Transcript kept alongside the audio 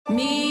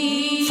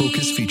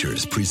Focus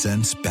Features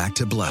presents Back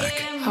to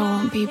Black. I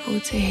want people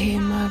to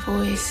hear my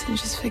voice and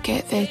just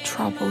forget their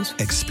troubles.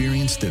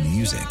 Experience the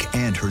music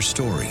and her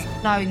story.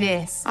 Know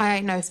this, I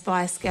ain't no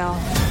Spice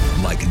Girl.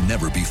 Like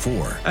never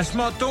before. That's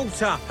my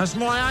daughter. That's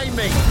my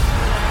Amy.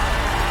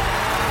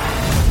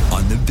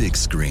 On the big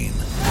screen.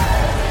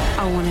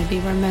 I want to be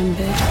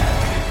remembered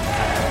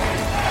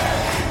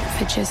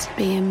for just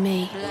being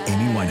me.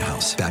 Amy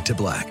Winehouse, Back to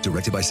Black,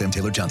 directed by Sam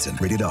Taylor Johnson.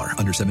 Rated R,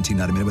 under 17,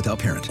 not a minute without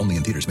parent. Only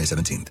in theaters May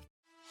 17th.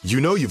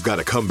 You know you've got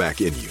a comeback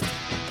in you.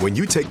 When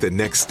you take the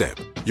next step,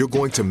 you're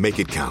going to make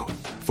it count.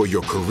 For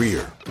your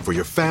career, for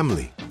your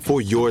family,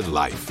 for your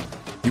life.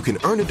 You can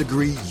earn a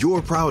degree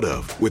you're proud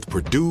of with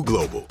Purdue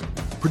Global.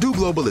 Purdue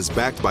Global is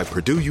backed by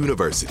Purdue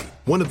University,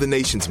 one of the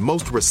nation's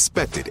most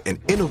respected and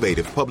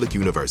innovative public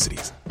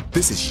universities.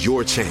 This is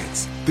your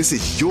chance. This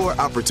is your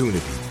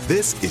opportunity.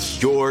 This is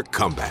your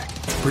comeback.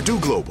 Purdue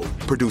Global,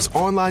 Purdue's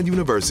online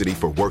university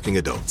for working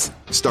adults.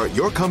 Start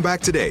your comeback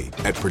today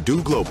at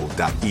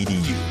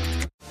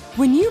purdueglobal.edu.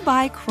 When you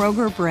buy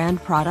Kroger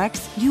brand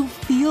products, you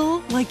feel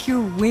like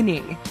you're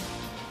winning.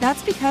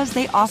 That's because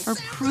they offer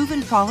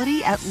proven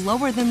quality at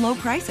lower than low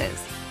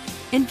prices.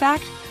 In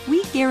fact,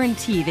 we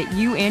guarantee that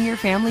you and your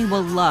family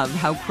will love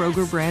how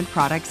Kroger brand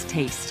products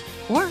taste,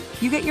 or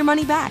you get your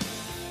money back.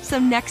 So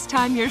next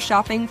time you're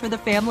shopping for the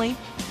family,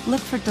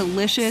 look for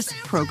delicious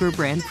Kroger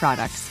brand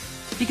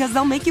products, because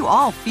they'll make you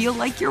all feel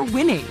like you're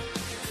winning.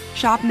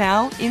 Shop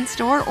now,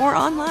 in-store, or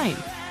online.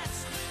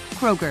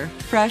 Kroger,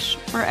 fresh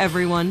for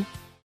everyone.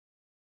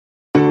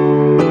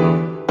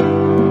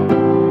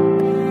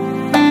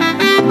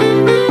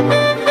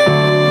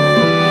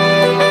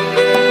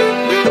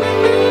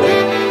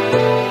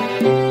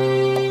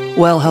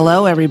 Well,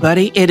 hello,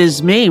 everybody. It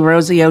is me,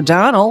 Rosie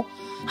O'Donnell.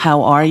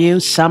 How are you?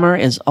 Summer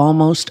is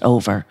almost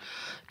over.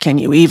 Can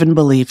you even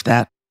believe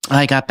that?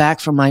 I got back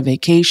from my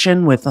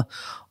vacation with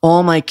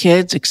all my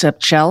kids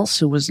except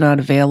Chelsea, who was not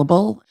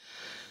available.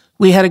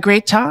 We had a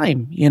great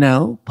time, you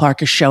know.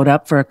 Parker showed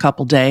up for a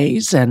couple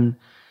days and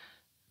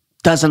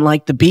doesn't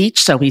like the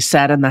beach, so he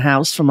sat in the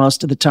house for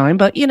most of the time.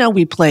 But, you know,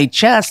 we played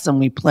chess and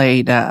we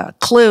played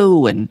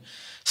Clue and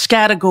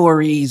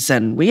categories,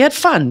 and we had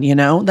fun, you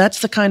know.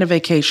 That's the kind of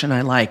vacation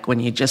I like, when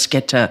you just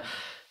get to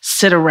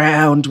sit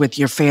around with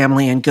your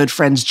family and good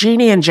friends.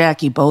 Jeannie and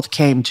Jackie both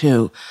came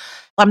too.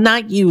 I'm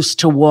not used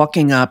to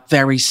walking up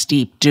very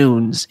steep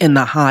dunes in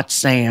the hot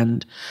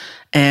sand.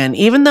 And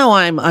even though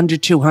I'm under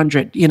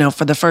 200, you know,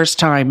 for the first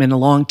time in a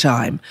long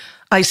time,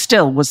 I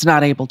still was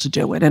not able to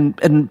do it.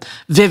 And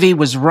Vivi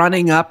was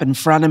running up in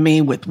front of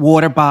me with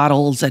water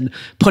bottles and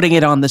putting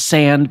it on the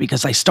sand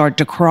because I started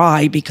to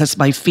cry because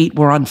my feet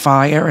were on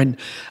fire and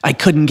I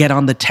couldn't get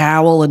on the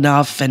towel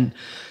enough. And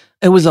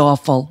it was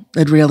awful.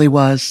 It really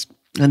was.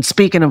 And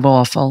speaking of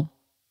awful,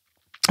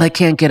 I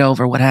can't get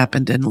over what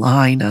happened in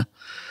Lahaina.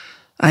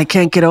 I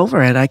can't get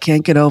over it. I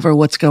can't get over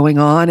what's going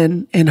on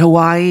in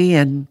Hawaii.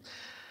 And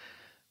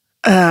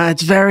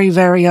it's very,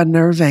 very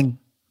unnerving.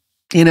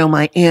 You know,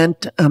 my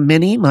Aunt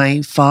Minnie,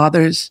 my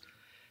father's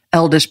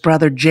eldest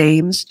brother,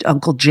 James,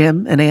 Uncle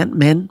Jim, and Aunt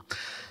Min,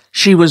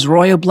 she was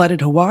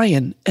royal-blooded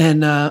Hawaiian.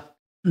 And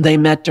they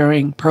met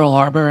during Pearl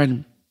Harbor,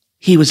 and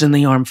he was in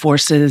the armed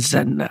forces.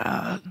 And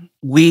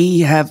we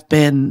have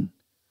been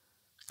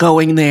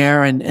going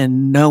there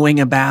and knowing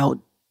about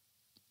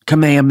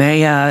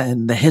Kamehameha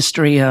and the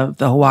history of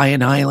the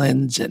Hawaiian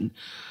Islands, and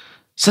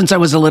since I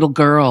was a little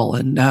girl.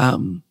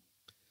 And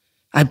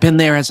I've been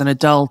there as an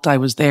adult. I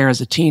was there as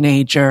a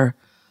teenager.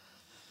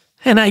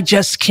 And I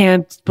just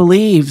can't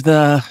believe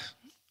the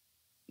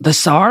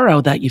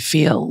sorrow that you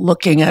feel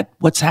looking at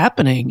what's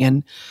happening.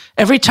 And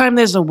every time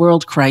there's a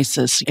world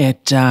crisis,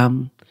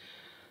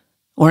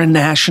 or a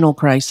national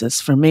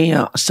crisis, for me,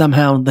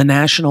 somehow the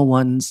national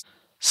ones,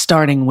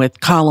 starting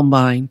with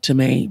Columbine to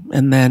me,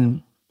 and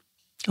then,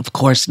 of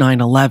course,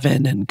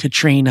 9/11 and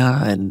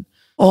Katrina and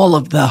all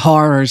of the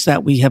horrors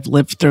that we have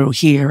lived through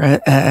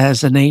here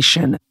as a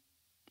nation.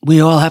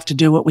 We all have to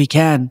do what we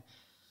can.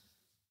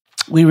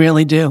 We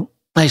really do.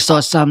 I saw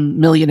some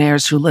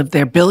millionaires who live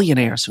there,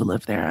 billionaires who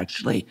live there,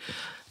 actually.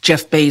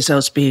 Jeff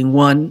Bezos being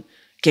one,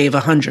 gave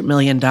 $100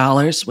 million,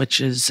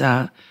 which is,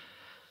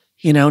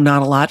 you know,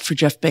 not a lot for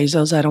Jeff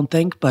Bezos, I don't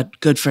think,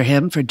 but good for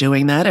him for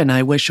doing that. And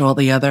I wish all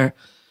the other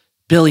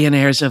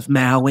billionaires of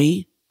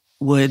Maui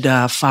would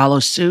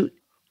follow suit.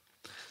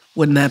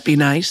 Wouldn't that be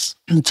nice?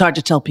 It's hard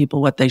to tell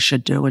people what they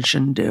should do and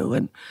shouldn't do,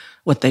 and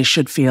what they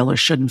should feel or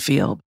shouldn't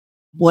feel.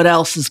 What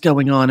else is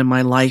going on in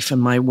my life and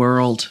my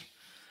world?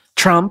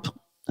 Trump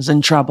is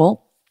in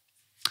trouble.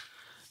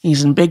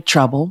 He's in big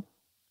trouble.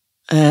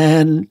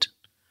 And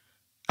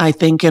I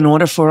think in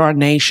order for our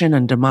nation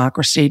and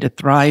democracy to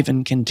thrive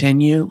and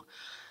continue,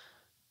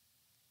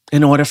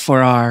 in order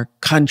for our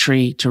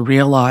country to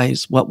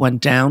realize what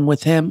went down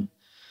with him,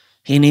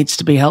 he needs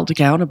to be held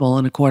accountable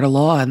in a court of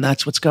law, and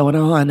that's what's going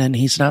on, and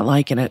he's not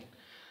liking it.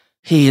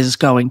 He is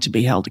going to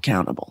be held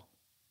accountable.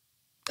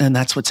 And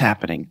that's what's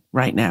happening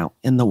right now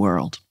in the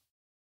world.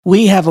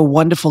 We have a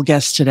wonderful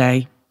guest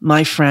today,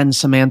 my friend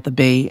Samantha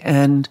Bee,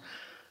 and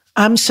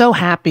I'm so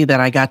happy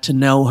that I got to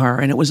know her.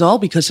 And it was all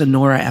because of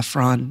Nora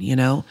Ephron,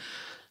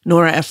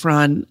 Nora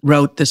Ephron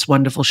wrote this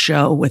wonderful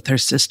show with her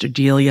sister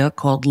Delia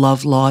called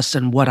Love, Loss,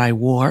 and What I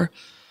Wore,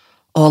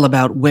 all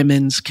about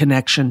women's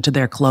connection to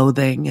their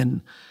clothing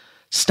and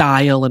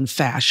style and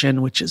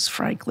fashion, which is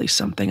frankly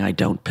something I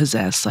don't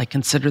possess. I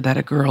consider that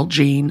a girl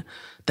gene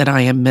that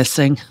I am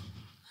missing.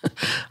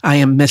 I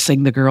am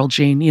missing the girl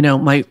gene.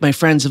 My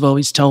friends have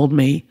always told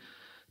me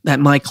that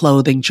my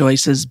clothing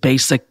choice is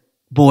basic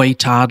boy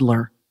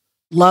toddler.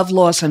 Love,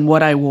 Loss, and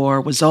What I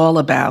Wore was all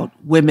about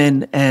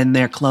women and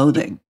their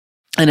clothing.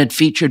 And it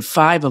featured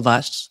 5 of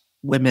us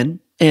women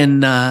in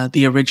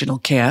the original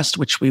cast,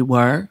 which we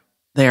were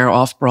there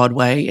off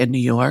Broadway in New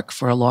York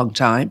for a long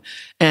time.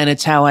 And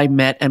it's how I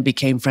met and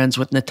became friends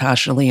with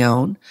Natasha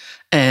Lyonne,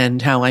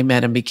 and how I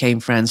met and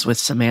became friends with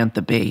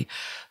Samantha Bee,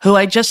 who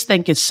I just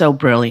think is so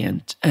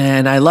brilliant.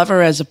 And I love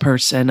her as a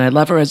person. I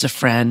love her as a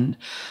friend.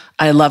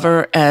 I love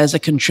her as a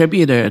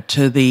contributor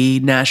to the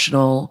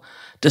national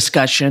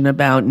discussion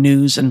about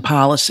news and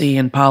policy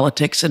and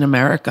politics in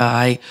America.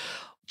 I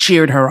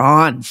cheered her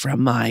on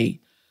from my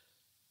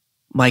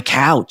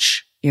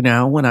couch,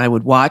 when I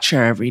would watch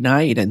her every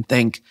night and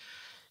think,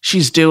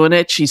 she's doing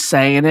it, she's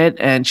saying it,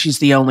 and she's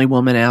the only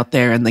woman out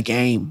there in the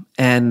game.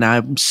 And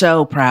I'm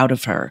so proud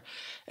of her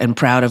and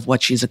proud of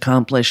what she's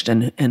accomplished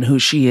and who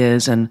she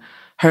is and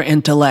her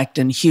intellect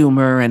and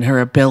humor and her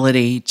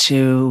ability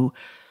to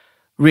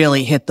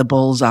really hit the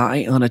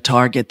bullseye on a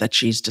target that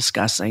she's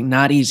discussing.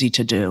 Not easy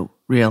to do,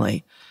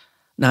 really.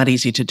 Not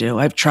easy to do.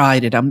 I've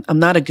tried it. I'm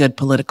not a good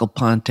political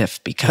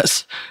pontiff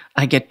because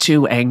I get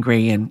too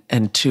angry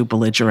and too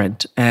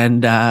belligerent.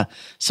 And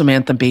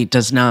Samantha Bee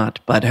does not,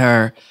 but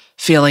her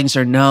feelings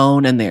are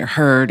known and they're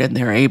heard and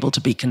they're able to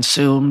be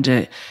consumed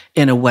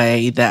in a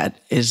way that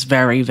is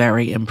very,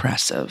 very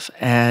impressive.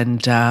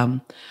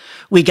 And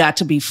we got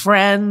to be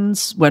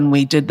friends when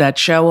we did that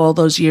show all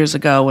those years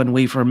ago, and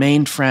we've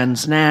remained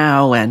friends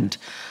now. And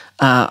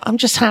I'm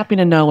just happy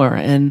to know her.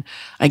 And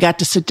I got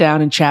to sit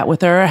down and chat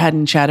with her. I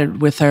hadn't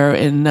chatted with her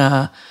in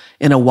a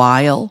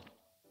while.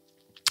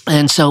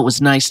 And so it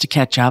was nice to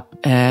catch up.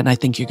 And I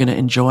think you're going to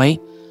enjoy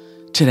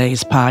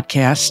today's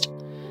podcast.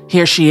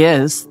 Here she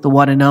is, the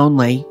one and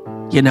only,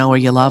 you know her,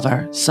 you love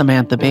her,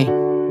 Samantha Bee.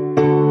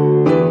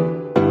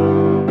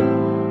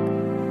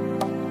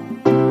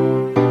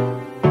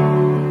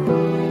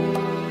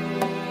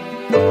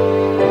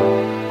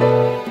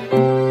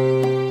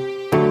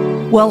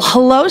 Well,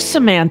 hello,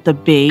 Samantha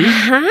Bee.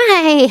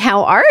 Hi,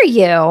 how are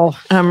you?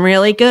 I'm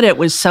really good. It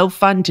was so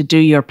fun to do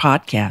your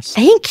podcast.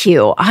 Thank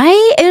you.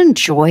 I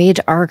enjoyed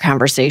our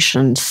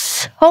conversation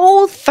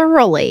so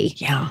thoroughly.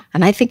 Yeah.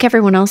 And I think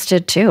everyone else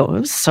did too. It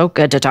was so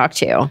good to talk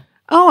to you.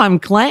 Oh, I'm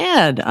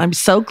glad. I'm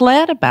so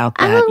glad about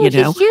that,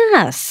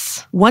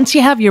 Yes. Once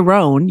you have your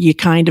own, you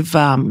kind of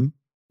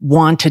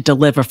want to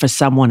deliver for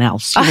someone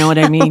else. You know what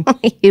I mean?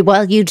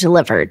 Well, you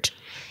delivered.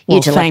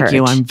 Thank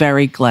you. I'm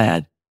very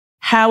glad.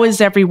 How is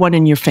everyone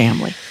in your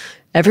family?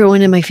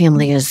 Everyone in my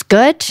family is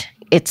good.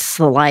 It's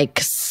like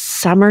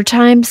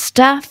summertime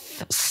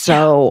stuff.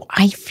 So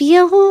I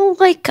feel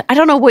like, I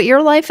don't know what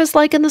your life is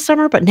like in the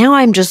summer, but now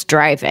I'm just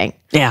driving.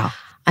 Yeah.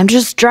 I'm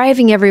just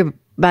driving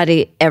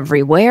everybody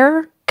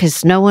everywhere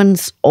because no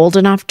one's old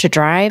enough to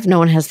drive. No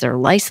one has their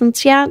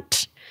license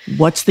yet.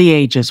 What's the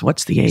ages?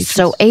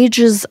 So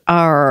ages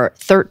are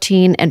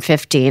 13 and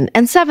 15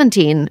 and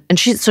 17. And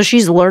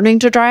she's learning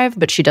to drive,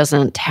 but she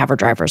doesn't have her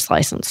driver's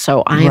license.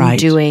 So I'm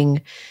doing,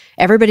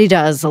 everybody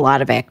does a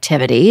lot of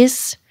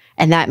activities.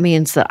 And that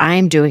means that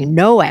I'm doing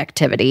no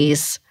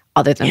activities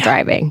other than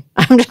driving.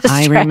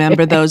 I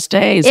remember those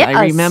days. Yes.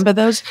 I remember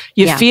those.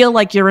 You feel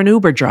like you're an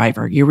Uber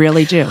driver. You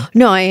really do.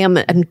 No, I'm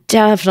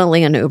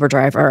definitely an Uber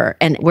driver.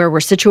 And where we're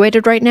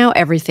situated right now,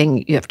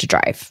 everything you have to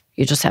drive.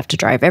 You just have to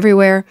drive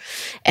everywhere.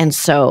 And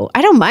so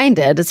I don't mind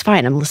it. It's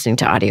fine. I'm listening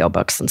to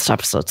audiobooks and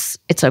stuff, so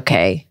it's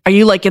okay. Are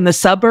you like in the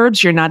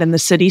suburbs? You're not in the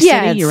city?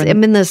 Yeah,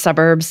 I'm in the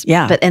suburbs.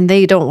 Yeah. And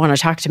they don't want to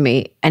talk to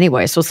me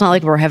anyway. So it's not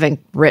like we're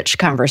having rich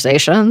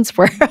conversations.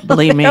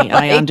 Believe me,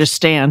 I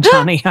understand,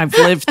 honey. I've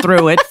lived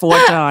through it 4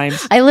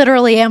 times. I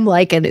literally am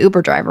like an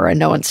Uber driver and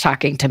no one's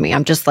talking to me.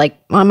 I'm just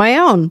like on my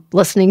own,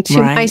 listening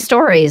to my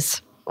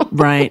stories.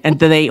 Right. And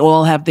do they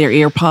all have their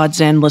ear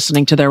pods in,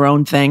 listening to their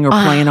own thing or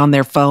playing on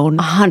their phone?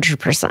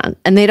 100%.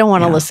 And they don't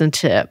want to listen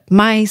to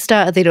my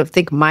stuff. They don't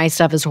think my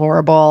stuff is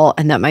horrible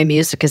and that my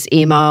music is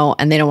emo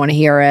and they don't want to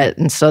hear it.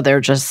 And so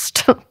they're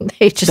just,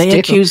 they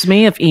accuse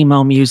me of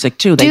emo music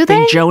too. They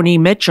think Joni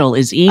Mitchell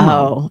is emo.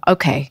 Oh,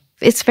 okay.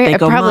 It's fair. They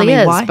go, it probably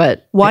Mommy, is,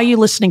 but why are you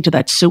listening to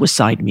that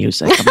suicide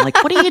music? I'm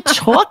like, what are you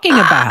talking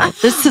about?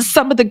 This is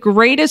some of the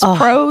greatest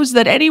prose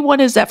that anyone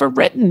has ever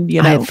written.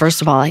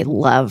 First of all, I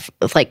love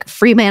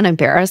 "Free Man in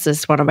Paris"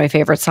 is one of my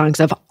favorite songs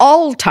of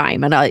all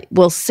time, and I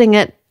will sing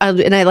it.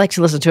 And I like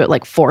to listen to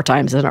it 4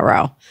 times in a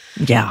row.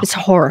 Yeah, it's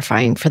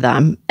horrifying for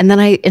them. And then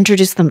I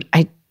introduced them.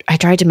 I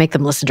tried to make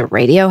them listen to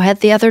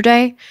Radiohead the other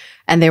day,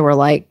 and they were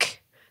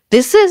like,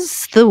 this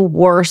is the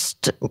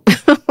worst.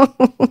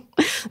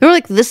 They were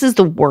like, this is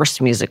the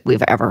worst music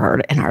we've ever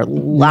heard in our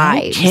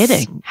lives. No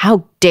kidding.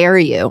 How dare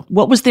you?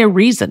 What was their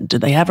reason?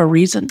 Did they have a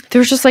reason? They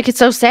were just like, it's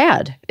so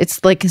sad.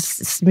 It's like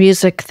it's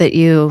music that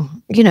you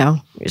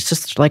know, it's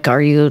just like,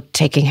 are you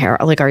taking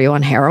like, are you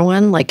on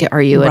heroin? Like,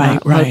 are you in a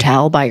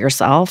hotel by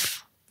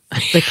yourself?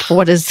 Like,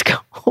 what is,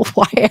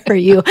 why are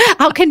you,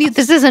 how can you,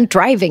 this isn't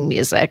driving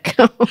music.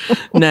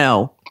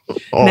 No.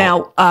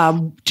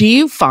 Now, do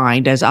you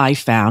find, as I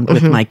found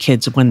with my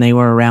kids when they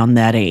were around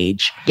that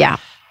age,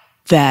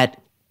 that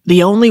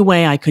the only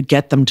way I could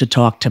get them to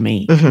talk to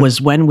me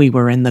was when we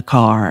were in the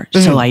car,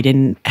 so I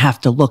didn't have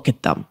to look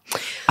at them.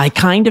 I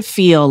kind of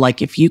feel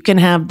like if you can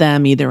have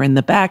them either in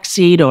the back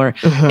seat or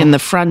in the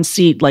front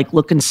seat, like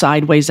looking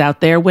sideways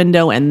out their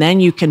window, and then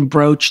you can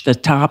broach the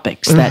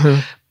topics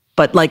that...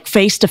 But like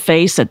face to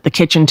face at the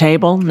kitchen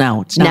table,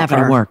 no, it's not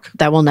going to work.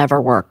 That will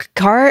never work.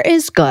 Car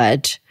is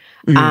good.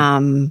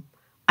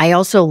 I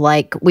also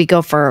like, we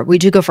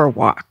do go for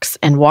walks,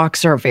 and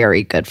walks are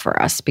very good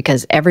for us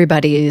because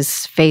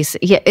everybody's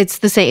it's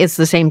the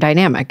same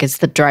dynamic. It's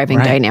the driving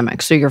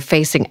dynamic. So you're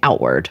facing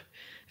outward.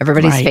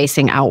 Everybody's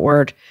facing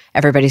outward.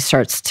 Everybody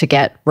starts to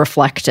get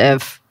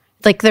reflective.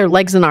 Like their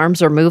legs and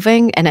arms are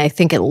moving, and I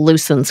think it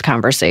loosens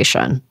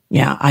conversation.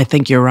 Yeah, I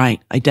think you're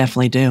right. I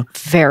definitely do.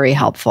 Very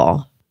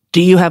helpful. Do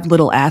you have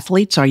little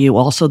athletes? Are you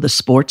also the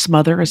sports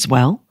mother as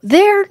well?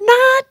 They're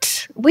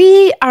not.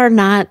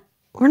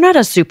 We're not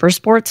a super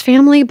sports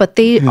family, but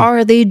they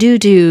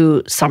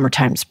do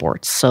summertime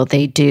sports. So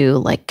they do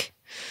like,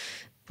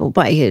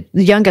 the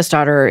youngest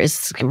daughter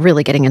is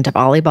really getting into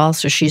volleyball.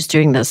 So she's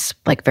doing this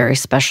like very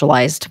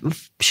specialized,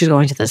 she's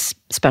going to this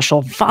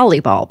special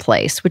volleyball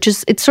place,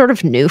 it's sort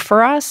of new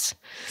for us.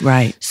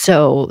 Right.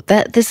 So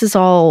it's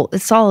all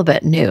a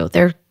bit new.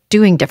 They're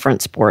doing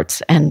different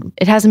sports, and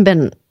it hasn't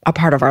been a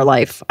part of our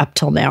life up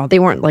till now. They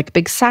weren't like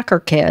big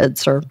soccer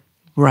kids or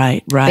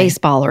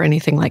baseball or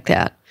anything like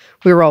that.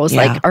 We were always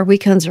like, our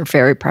weekends are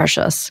very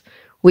precious.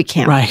 We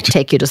can't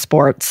take you to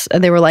sports.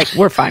 And they were like,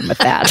 we're fine with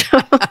that.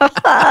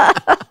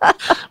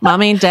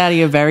 Mommy and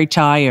Daddy are very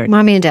tired.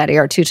 Mommy and Daddy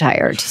are too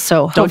tired.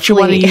 So don't you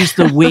want to use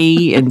the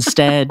Wii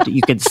instead?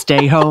 You can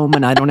stay home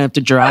and I don't have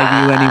to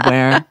drive you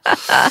anywhere.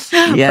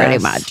 Yes.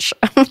 Pretty much.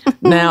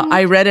 Now,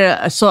 I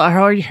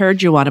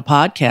heard you on a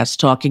podcast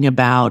talking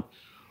about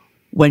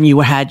when you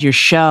had your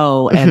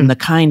show and the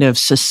kind of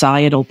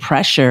societal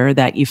pressure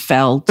that you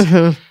felt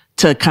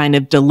to kind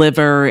of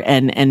deliver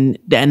and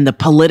the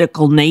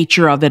political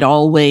nature of it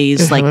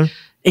always, like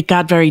it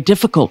got very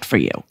difficult for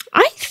you.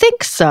 I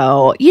think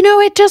so. You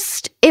know,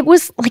 it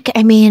was like,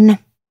 I mean,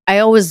 I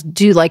always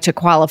do like to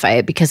qualify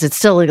it because it's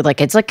still like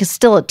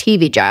still a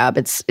TV job.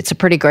 It's a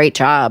pretty great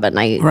job. And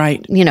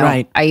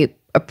I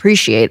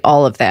appreciate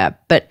all of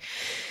that. But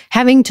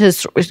having to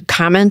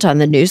comment on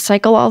the news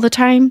cycle all the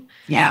time,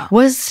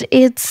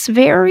 it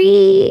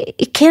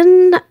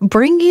can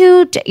bring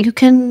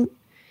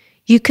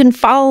you can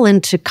fall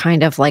into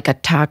kind of like a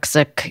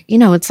toxic,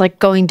 it's like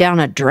going down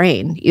a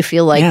drain. You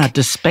feel like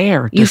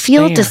despair. You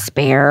feel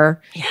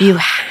despair. Yeah. You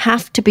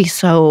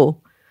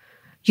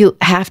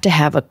have to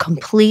have a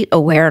complete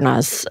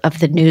awareness of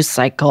the news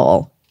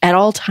cycle at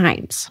all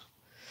times.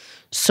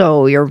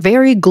 So you're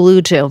very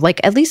glued to,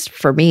 like, at least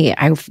for me,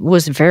 I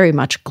was very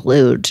much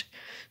glued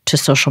to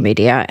social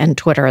media and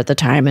Twitter at the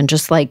time, and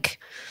just like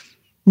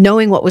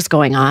knowing what was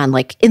going on,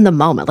 like in the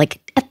moment, like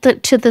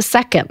to the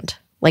second,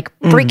 like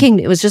breaking.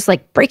 It was just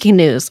like breaking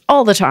news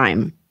all the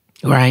time,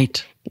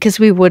 right? Because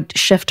we would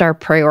shift our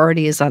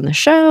priorities on the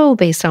show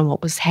based on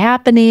what was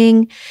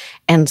happening,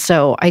 and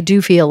so I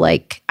do feel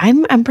like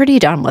I'm pretty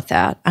done with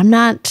that. I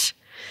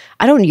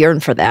don't yearn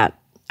for that.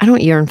 I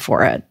don't yearn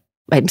for it.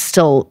 I'm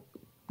still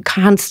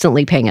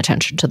constantly paying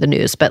attention to the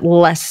news, but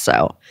less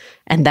so.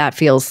 And that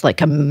feels like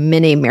a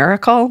mini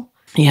miracle.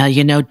 Yeah,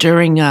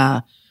 during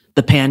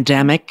the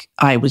pandemic,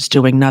 I was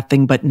doing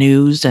nothing but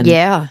news and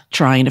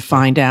trying to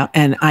find out.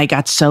 And I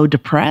got so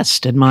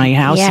depressed in my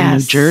house in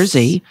New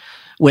Jersey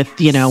with,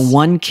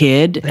 one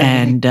kid.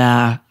 And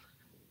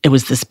it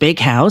was this big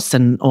house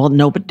and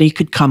nobody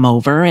could come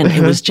over. And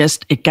it was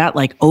it got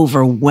like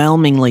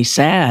overwhelmingly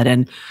sad.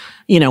 And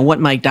what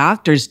my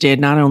doctors did,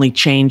 not only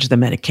change the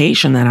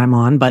medication that I'm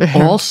on, but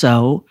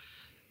also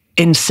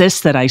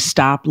insist that I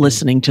stop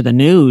listening to the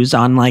news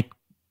on like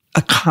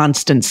a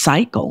constant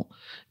cycle,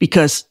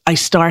 because I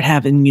start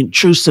having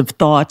intrusive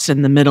thoughts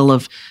in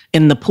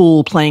the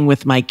pool playing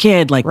with my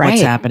kid, like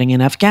what's happening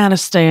in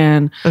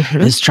Afghanistan?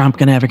 Is Trump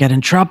going to ever get in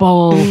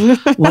trouble?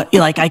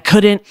 I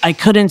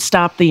couldn't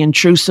stop the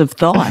intrusive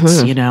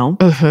thoughts,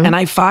 and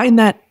I find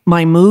that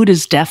my mood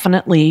is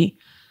definitely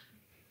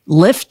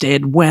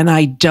lifted when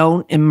I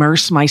don't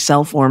immerse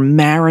myself or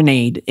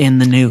marinate in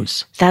the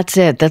news. That's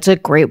it. That's a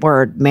great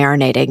word,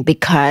 marinating,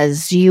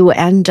 because you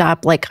end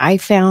up, like, I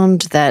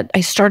found that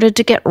I started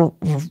to get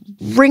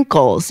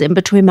wrinkles in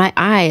between my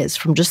eyes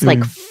from just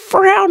like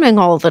frowning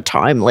all the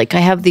time. Like I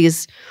have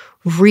these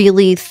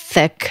really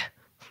thick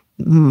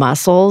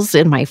muscles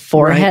in my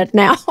forehead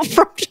now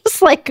from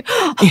just like,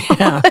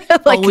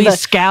 always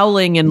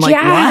scowling and like,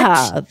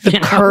 what? The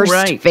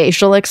cursed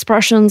facial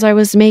expressions I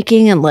was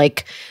making. And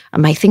like,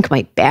 I think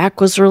my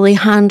back was really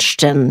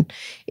hunched, and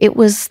it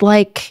was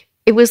like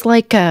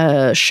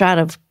a shot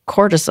of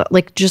cortisol,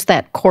 like just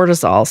that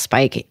cortisol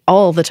spike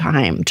all the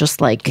time,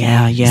 just like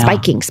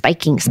spiking.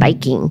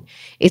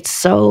 It's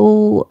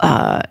so,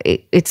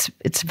 it's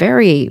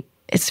very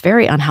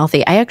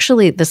unhealthy.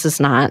 This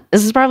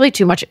is probably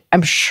too much.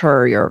 I'm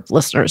sure your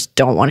listeners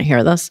don't want to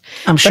hear this.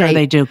 I'm sure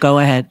they do. Go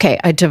ahead. Okay.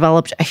 I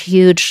developed a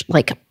huge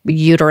like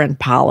uterine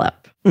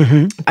polyp.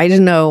 Mm-hmm. I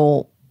didn't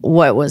know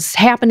what was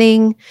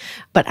happening,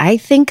 but I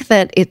think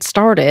that it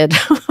started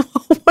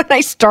when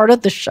I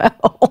started the show.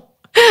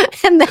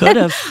 And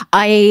then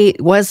I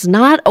was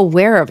not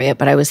aware of it,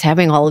 but I was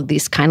having all of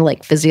these kind of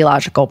like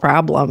physiological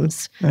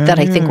problems that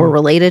I think were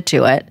related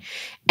to it.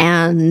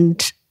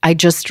 And I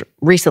just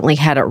recently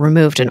had it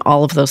removed, and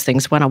all of those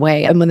things went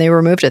away. And when they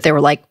removed it, they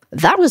were like,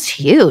 that was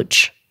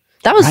huge.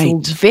 That was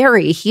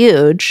very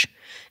huge.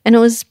 And it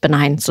was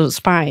benign, so it was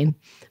fine.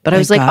 But I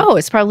was like,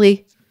 it's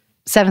probably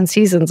 7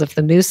 seasons of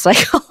the news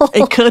cycle.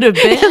 It could have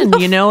been,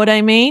 you know what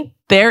I mean?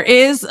 There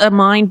is a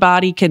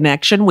mind-body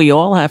connection. We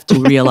all have to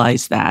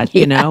realize that,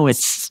 you know,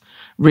 it's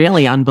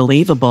really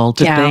unbelievable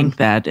to think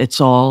that it's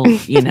all,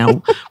 you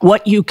know,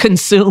 what you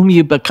consume,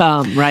 you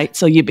become, right?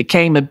 So you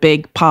became a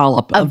big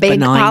polyp of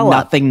benign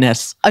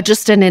nothingness.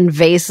 Just an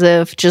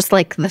invasive, just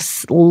like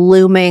this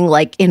looming,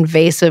 like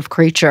invasive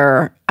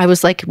creature. I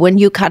was like, when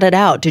you cut it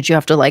out, did you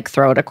have to like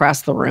throw it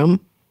across the room?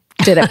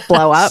 Did it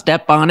blow up?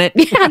 Step on it?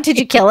 Yeah. Did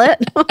you kill it?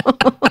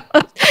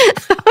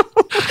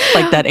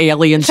 Like that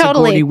alien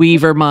Sigourney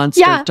Weaver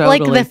monster. Yeah,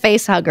 like the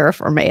face hugger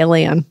from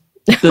Alien.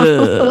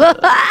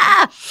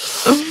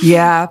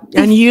 Yeah.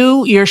 And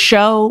your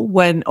show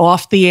went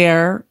off the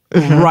air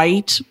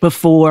right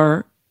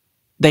before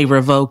they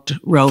revoked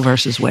Roe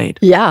versus Wade.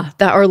 Yeah.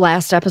 Our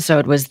last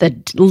episode was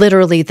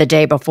literally the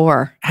day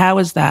before. How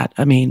is that?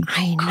 I mean,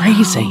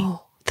 crazy.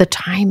 The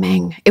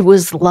timing. It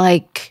was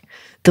like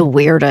the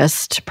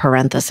weirdest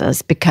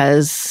parenthesis,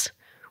 because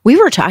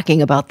we were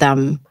talking about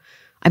them.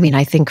 I mean,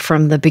 I think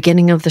from the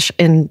beginning of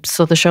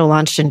so the show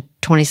launched in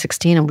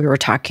 2016, and we were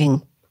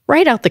talking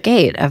right out the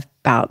gate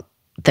about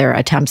their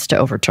attempts to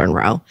overturn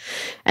Roe.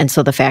 And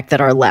so the fact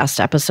that our last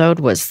episode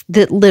was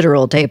the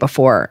literal day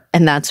before,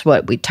 and that's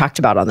what we talked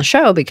about on the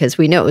show, because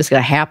we knew it was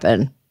going to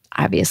happen,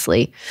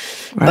 obviously.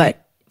 Right.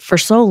 But for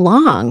so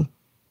long,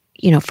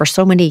 you know, for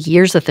so many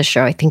years at the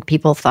show, I think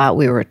people thought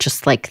we were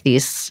just like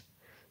this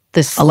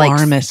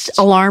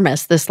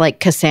alarmist, this like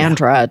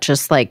Cassandra,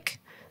 just like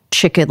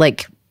Chicken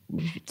Little.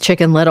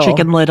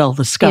 Chicken Little,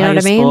 the sky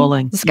is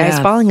falling. The sky's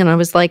falling. And I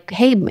was like,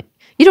 hey,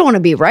 you don't want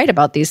to be right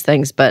about these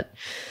things, but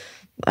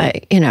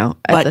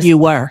you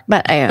were.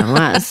 But I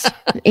was,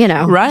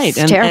 right.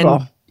 It's terrible.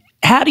 And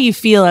how do you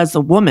feel as a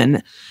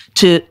woman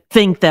to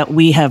think that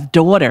we have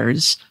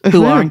daughters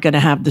who aren't going to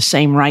have the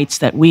same rights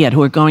that we had,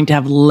 who are going to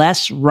have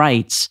less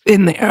rights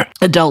in their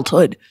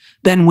adulthood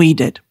than we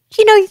did?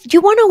 You know,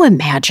 you want to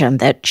imagine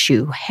that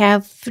you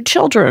have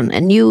children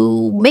and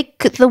you make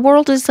the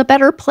world is a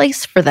better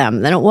place for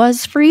them than it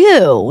was for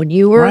you when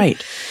you were. Right.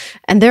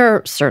 And there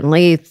are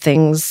certainly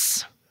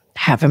things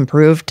have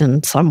improved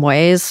in some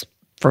ways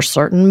for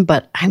certain,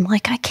 but I'm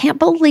like, I can't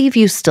believe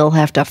you still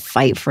have to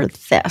fight for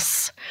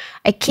this.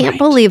 I can't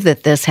believe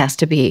that this has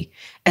to be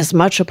as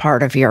much a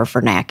part of your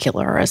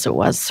vernacular as it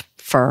was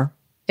for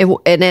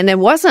and it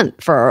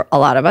wasn't for a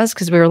lot of us,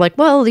 because we were like,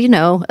 well, you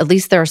know, at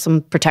least there are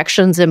some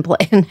protections in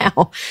play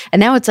now. And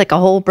now it's like a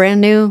whole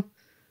brand new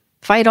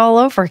fight all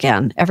over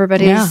again.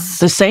 Everybody's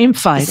the same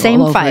fight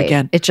all over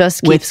again. It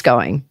just keeps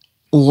going.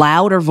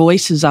 Louder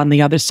voices on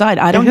the other side.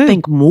 I don't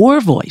think more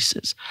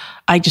voices.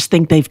 I just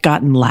think they've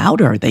gotten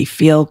louder. They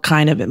feel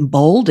kind of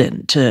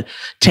emboldened to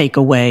take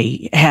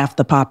away half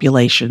the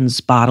population's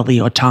bodily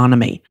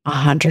autonomy.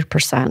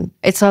 100%.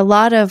 It's a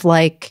lot of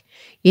like,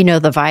 you know,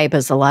 the vibe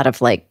is a lot of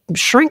like,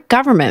 shrink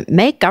government,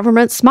 make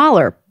government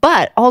smaller,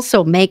 but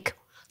also make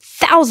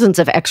thousands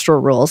of extra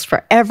rules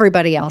for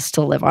everybody else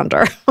to live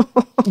under.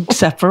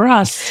 Except for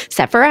us.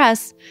 Except for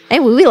us.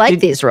 And we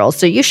like these rules,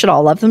 so you should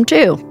all love them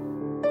too.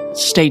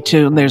 Stay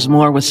tuned. There's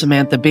more with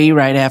Samantha Bee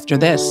right after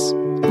this.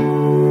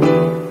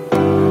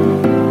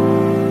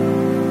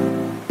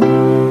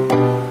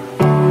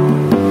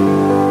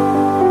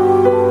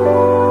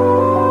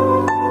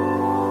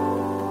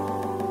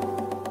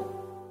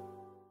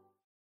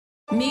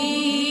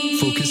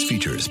 Focus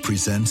Features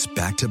presents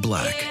Back to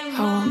Black.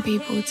 I want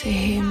people to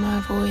hear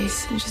my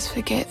voice and just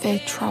forget their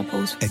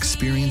troubles.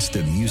 Experience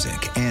the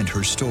music and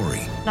her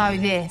story. Know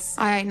this.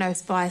 I ain't no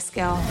Spice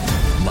Girl.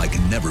 Like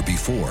never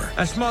before.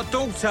 That's my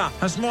daughter.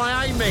 That's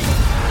my Amy.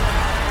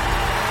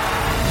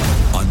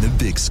 On the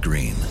big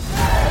screen.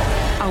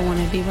 I want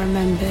to be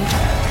remembered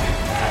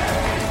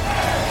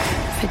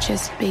for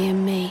just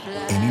being me.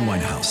 Amy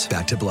Winehouse,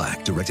 Back to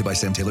Black, directed by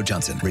Sam Taylor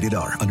Johnson. Rated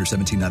R, under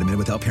 17, not a minute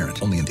without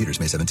parent. Only in theaters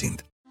May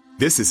 17th.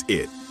 This is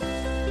it.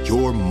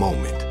 Your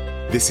moment.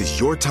 This is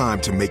your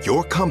time to make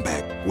your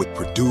comeback with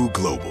Purdue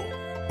Global.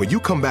 When you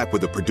come back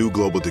with a Purdue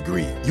Global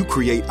degree, you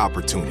create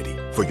opportunity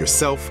for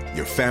yourself,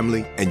 your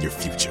family, and your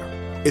future.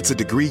 It's a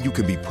degree you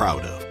can be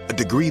proud of, a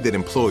degree that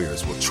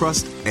employers will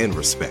trust and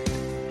respect.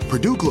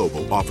 Purdue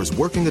Global offers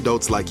working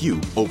adults like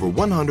you over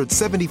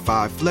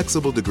 175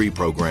 flexible degree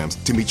programs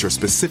to meet your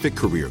specific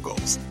career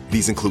goals.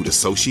 These include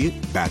associate,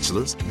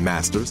 bachelor's,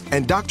 master's,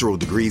 and doctoral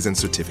degrees and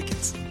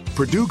certificates.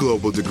 Purdue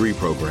Global degree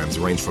programs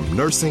range from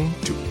nursing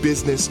to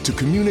business to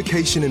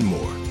communication and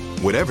more.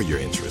 Whatever your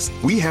interest,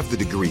 we have the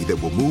degree that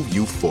will move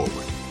you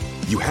forward.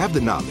 You have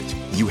the knowledge,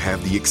 you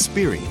have the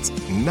experience.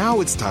 Now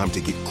it's time to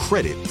get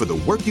credit for the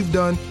work you've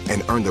done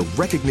and earn the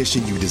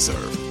recognition you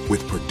deserve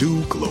with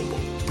Purdue Global,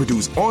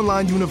 Purdue's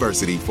online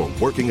university for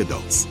working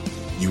adults.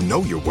 You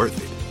know you're worth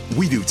it.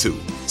 We do too.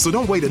 So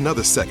don't wait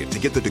another second to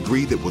get the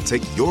degree that will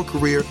take your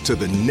career to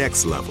the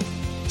next level.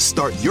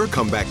 Start your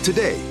comeback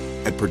today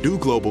at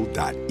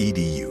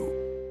purdueglobal.edu.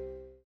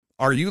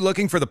 Are you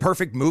looking for the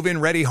perfect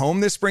move-in ready home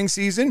this spring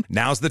season?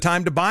 Now's the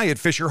time to buy at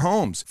Fisher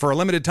Homes. For a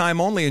limited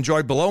time only,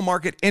 enjoy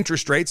below-market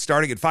interest rates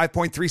starting at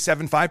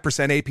 5.375%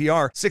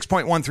 APR,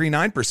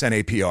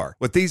 6.139% APR.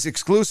 With these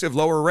exclusive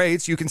lower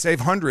rates, you can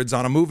save hundreds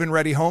on a move-in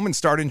ready home and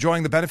start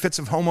enjoying the benefits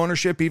of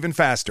homeownership even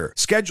faster.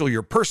 Schedule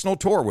your personal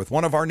tour with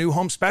one of our new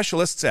home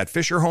specialists at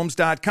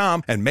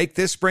FisherHomes.com and make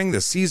this spring the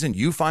season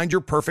you find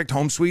your perfect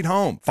home sweet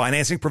home.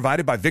 Financing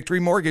provided by Victory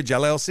Mortgage,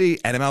 LLC,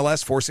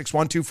 NMLS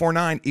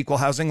 461249, Equal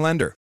Housing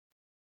Lender.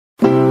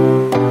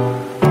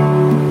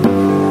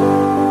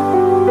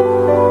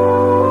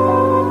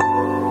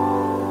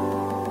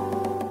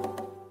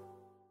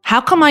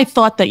 How come I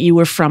thought that you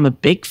were from a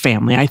big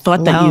family? I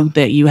thought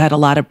that you had a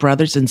lot of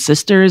brothers and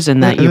sisters,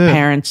 and that your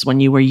parents, when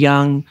you were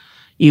young,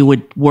 you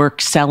would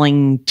work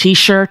selling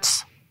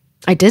T-shirts.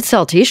 I did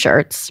sell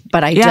T-shirts,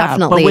 but I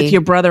definitely... But with your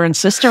brother and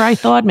sister, I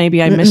thought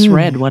maybe I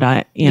misread what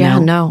I, you know.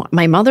 No.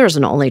 My mother's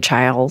an only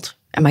child,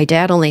 and my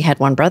dad only had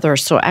one brother,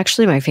 so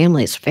actually my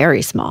family is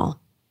very small.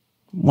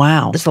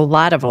 Wow. There's a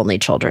lot of only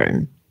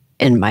children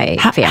in my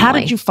family. How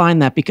did you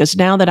find that? Because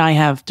now that I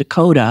have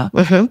Dakota,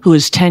 who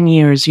is 10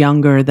 years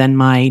younger than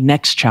my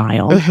next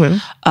child,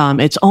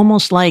 it's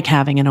almost like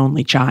having an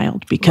only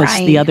child because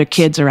the other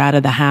kids are out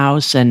of the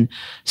house. And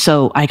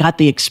so I got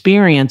the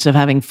experience of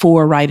having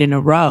 4 right in a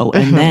row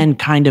and then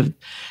kind of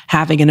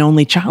having an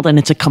only child. And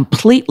it's a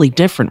completely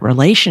different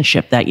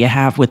relationship that you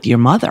have with your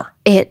mother.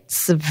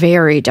 It's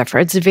very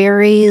different. It's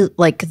very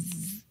like...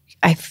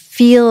 I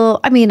feel,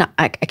 I mean,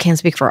 I can't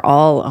speak for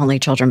all only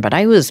children, but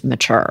I was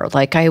mature.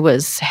 Like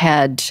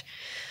had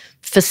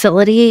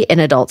facility in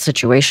adult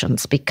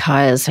situations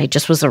because I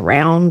just was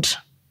around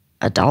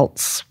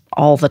adults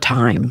all the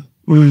time.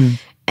 And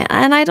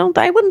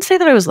I wouldn't say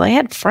that I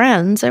had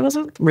friends. I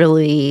wasn't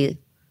really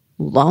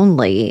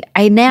lonely.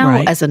 I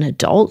now, as an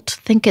adult,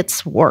 think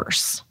it's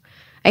worse.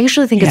 I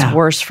actually think it's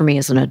worse for me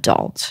as an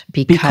adult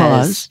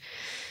because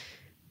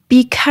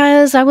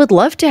I would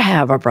love to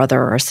have a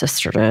brother or a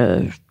sister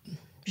to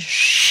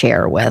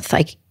share with.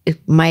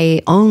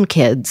 My own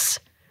kids,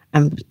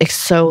 I'm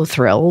so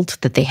thrilled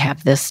that they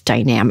have this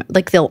dynamic.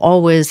 Like they'll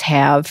always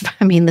have,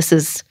 I mean,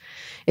 it's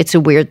a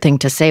weird thing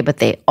to say, but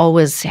they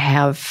always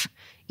have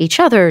each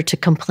other to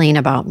complain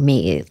about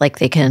me. Like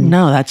they can.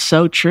 No, that's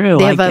so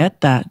true. I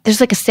get that. There's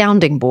like a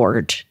sounding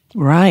board.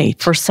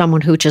 Right. For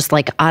someone who just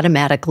like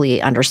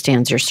automatically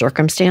understands your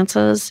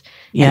circumstances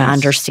and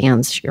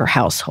understands your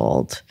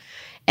household.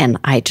 And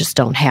I just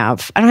don't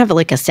have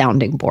like a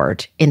sounding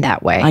board in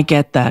that way. I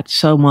get that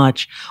so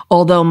much.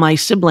 Although my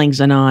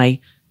siblings and I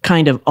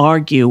kind of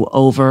argue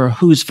over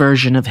whose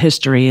version of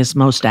history is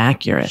most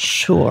accurate.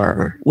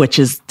 Sure. Which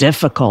is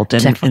difficult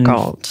in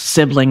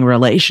sibling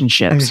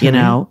relationships, you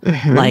know?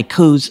 Like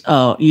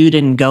you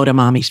didn't go to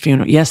mommy's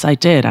funeral. Yes, I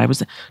did.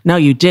 No,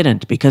 you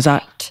didn't because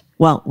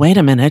well, wait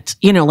a minute.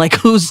 You know, like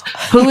who is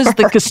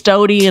the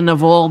custodian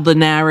of all the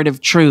narrative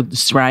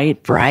truths, right?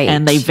 Right.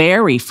 And they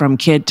vary from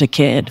kid to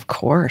kid. Of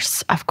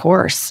course.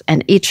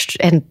 And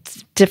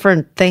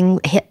different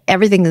thing,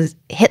 everything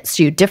hits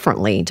you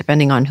differently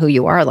depending on who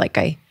you are. Like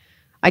I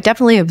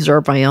definitely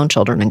observe my own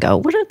children and go,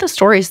 what are the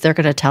stories they're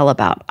going to tell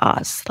about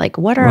us? Like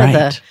what are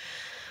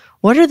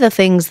the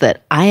things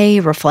that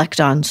I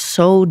reflect on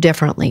so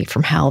differently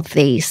from how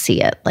they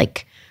see it?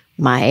 Like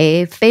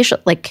my facial,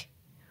 like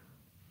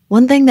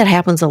one thing that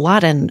happens a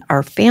lot in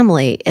our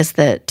family is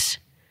that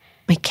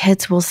my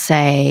kids will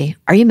say,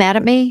 are you mad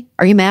at me?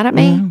 Are you mad at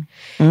me?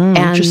 And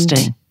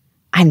interesting.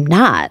 I'm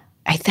not.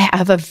 I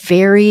have a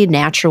very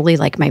naturally,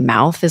 like my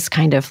mouth is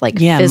kind of like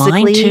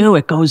physically. Mine too.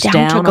 It goes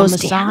down on the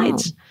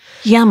sides.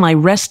 Yeah, my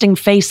resting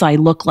face, I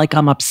look like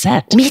I'm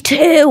upset. Me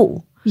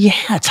too. Yeah,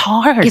 it's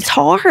hard. It's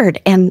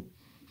hard. And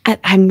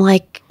I'm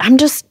like, I'm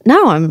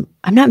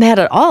not mad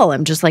at all.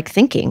 I'm just like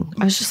thinking.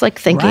 I was just like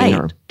thinking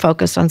or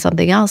focused on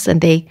something else.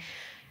 And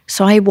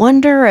so I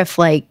wonder if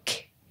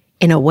like,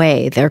 in a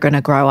way, they're going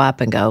to grow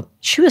up and go,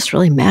 she was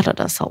really mad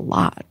at us a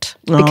lot.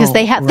 Because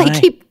they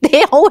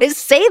always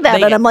say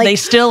that. And I'm like. They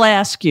still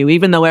ask you,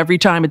 even though every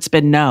time it's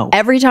been no.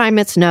 Every time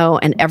it's no.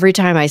 And every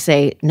time I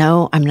say,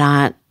 no, I'm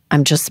not.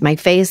 I'm just my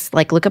face,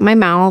 like look at my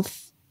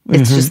mouth.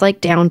 It's just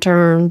like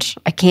downturned.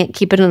 I can't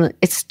keep it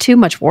it's too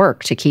much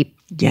work to keep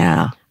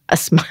a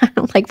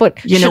smile. Like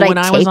what? You know, when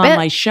I was on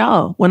my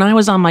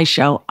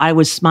show, I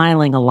was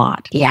smiling a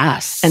lot.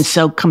 Yes. And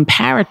so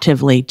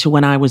comparatively to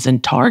when I was in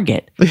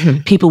Target,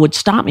 people would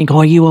stop me and go,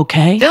 "Are you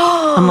okay?"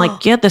 I'm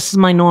like, "Yeah, this is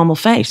my normal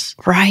face."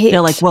 Right.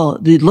 They're like, "Well,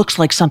 it looks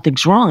like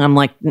something's wrong." I'm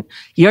like,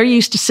 "You're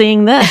used to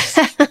seeing this."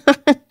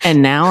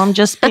 And now I'm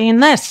just being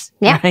this.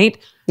 Right?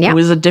 Yeah. It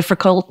was a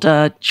difficult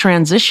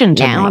transition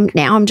to make.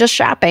 Now I'm just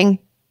shopping.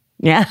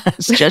 Yeah,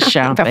 it's just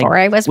shopping. Before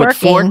I was with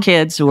working. 4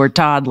 kids who were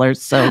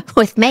toddlers. So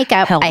with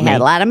makeup, I had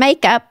a lot of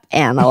makeup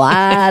and a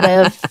lot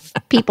of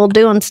people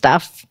doing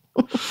stuff.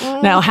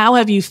 Now, how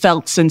have you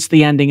felt since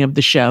the ending of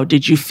the show?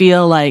 Did you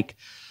feel like,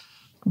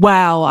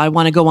 wow, I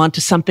want to go on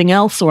to something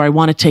else, or I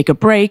want to take a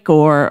break,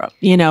 or,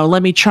 you know,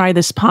 let me try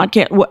this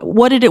podcast?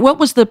 What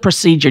was the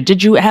procedure?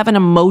 Did you have an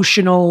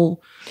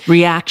emotional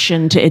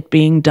reaction to it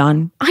being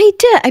done? I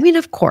did. I mean,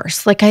 of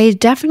course, like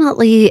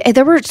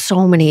there were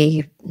so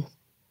many.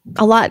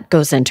 A lot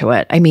goes into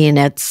it. I mean,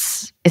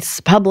 it's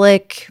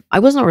public. I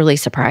wasn't really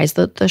surprised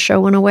that the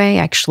show went away.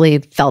 I actually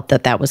felt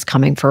that was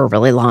coming for a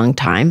really long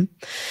time.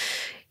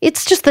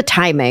 It's just the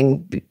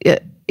timing.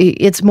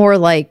 It's more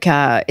like,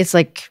 it's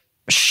like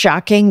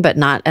shocking, but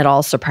not at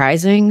all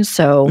surprising.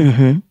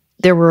 So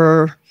there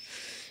were,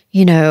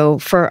 you know,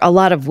 for a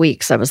lot of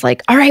weeks, I was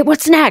like, all right,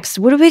 what's next?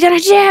 What are we going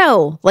to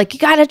do? Like, you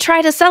got to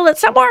try to sell it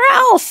somewhere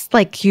else.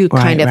 Like, you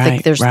kind of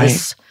think there's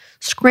this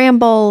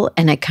scramble,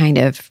 and I kind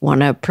of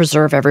want to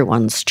preserve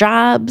everyone's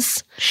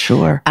jobs.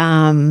 Sure.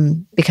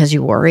 Because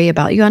you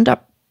end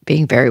up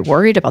being very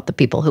worried about the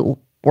people who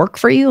work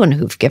for you and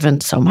who've given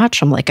so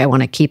much. I'm like, I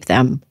want to keep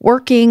them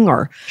working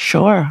or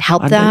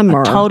help them.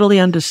 I totally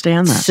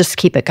understand that. Just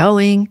keep it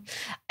going.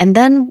 And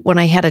then when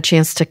I had a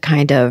chance to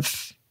kind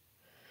of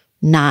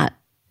not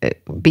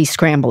be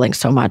scrambling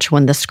so much,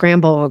 when the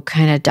scramble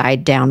kind of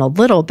died down a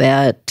little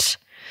bit,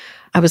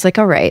 I was like,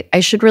 all right, I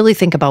should really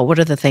think about what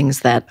are the things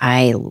that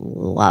I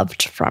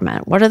loved from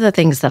it? What are the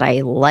things that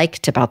I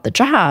liked about the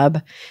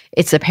job?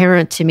 It's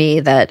apparent to me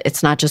that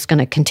it's not just going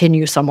to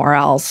continue somewhere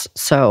else.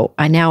 So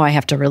I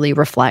have to really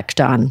reflect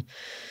on,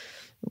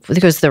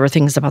 because there were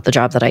things about the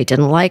job that I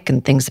didn't like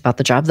and things about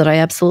the job that I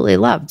absolutely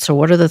loved. So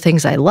what are the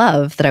things I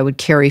love that I would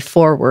carry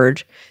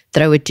forward,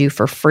 that I would do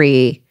for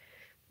free,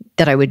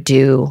 that I would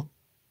do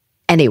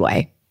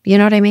anyway? You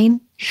know what I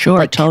mean?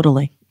 Sure,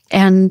 totally.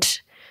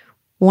 And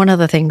one of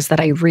the things that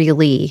I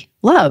really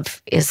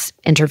love is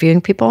interviewing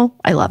people.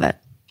 I love it.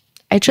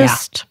 I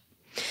just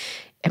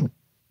am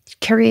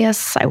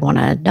curious. I want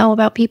to know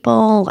about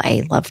people.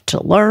 I love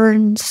to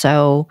learn.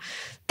 So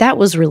that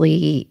was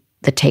really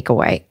the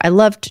takeaway. I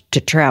loved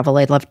to travel.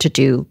 I love to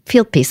do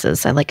field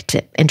pieces. I like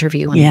to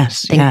interview and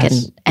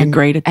think and you're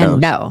great at those.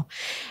 And know.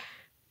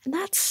 And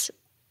that's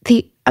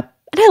and I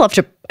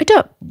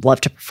do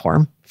love to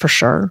perform for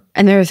sure.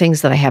 And there are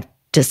things that I have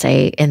to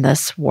say in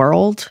this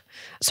world.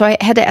 So I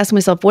had to ask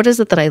myself, what is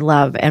it that I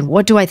love and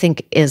what do I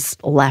think is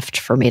left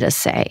for me to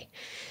say?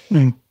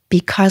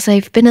 Because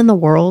I've been in the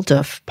world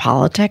of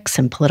politics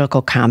and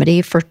political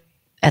comedy for,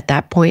 at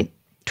that point,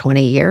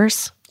 20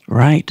 years.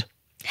 Right.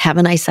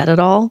 Haven't I said it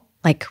all?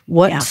 Like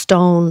what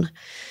stone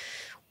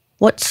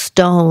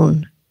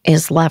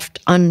is left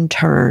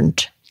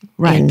unturned?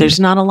 Right. There's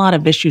not a lot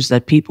of issues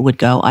that people would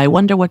go, I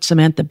wonder what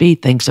Samantha Bee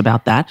thinks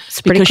about that.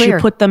 It's pretty because clear.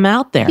 You put them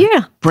out there.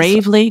 Yeah.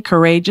 Bravely,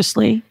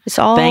 courageously. It's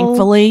all,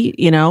 thankfully,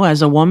 you know,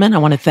 as a woman, I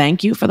want to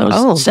thank you for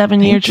those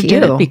 7 years you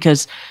did it,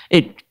 because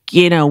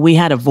we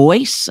had a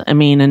voice. I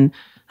mean, and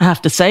I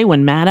have to say,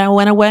 when Maddow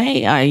went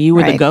away, you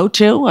were the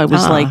go-to. I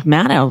was like,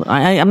 Maddow,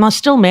 I'm not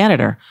still mad at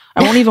her.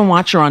 I won't even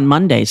watch her on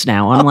Mondays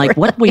now. I'm like,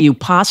 what were you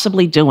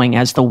possibly doing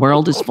as the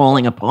world is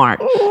falling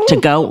apart to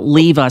go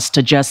leave us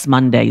to just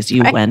Mondays,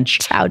 you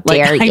wench? How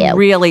dare you? I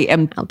really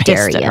am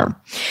pissed at her.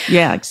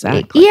 Yeah,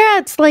 exactly. Yeah,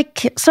 it's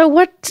like, so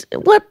what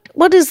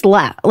is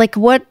left? Like,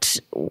 what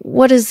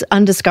is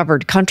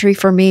undiscovered country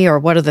for me, or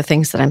what are the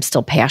things that I'm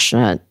still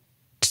passionate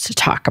to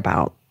talk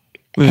about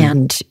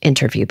and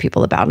interview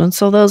people about? And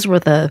so those were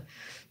the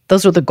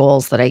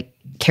goals that I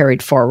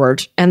carried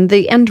forward. And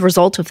the end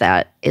result of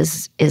that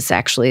is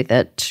actually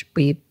that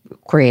we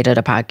created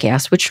a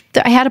podcast, which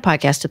I had a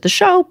podcast at the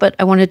show, but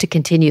I wanted to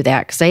continue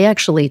that because I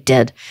actually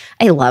did.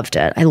 I loved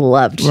it. I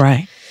loved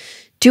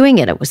doing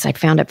it. I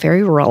found it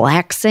very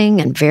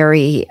relaxing and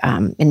very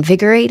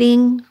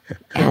invigorating.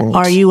 And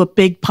are you a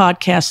big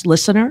podcast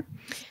listener?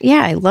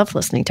 Yeah, I love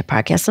listening to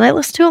podcasts. And I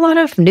listen to a lot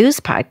of news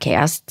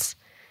podcasts.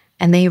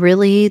 And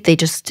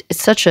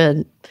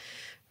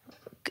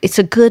it's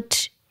a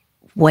good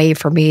way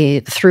for me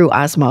through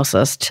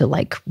osmosis to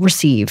like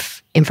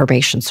receive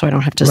information, so I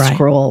don't have to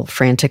scroll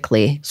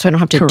frantically. So I don't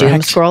have to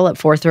doom scroll at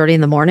 4:30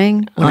 in the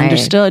morning.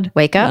 Understood.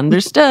 Wake up.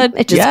 Understood.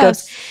 It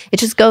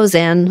just goes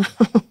in.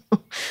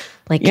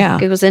 Like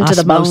it goes into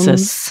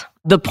osmosis. The bones.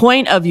 The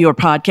point of your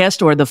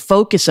podcast or the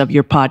focus of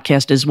your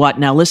podcast is what?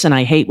 Now, listen,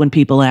 I hate when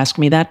people ask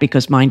me that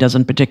because mine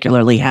doesn't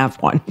particularly have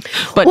one,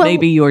 but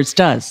maybe yours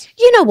does.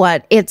 You know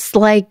what? It's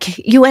like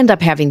you end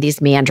up having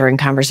these meandering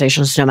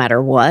conversations no matter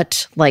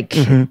what. Like,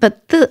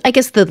 but I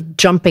guess the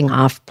jumping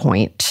off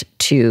point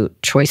to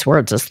choice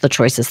words is the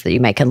choices that you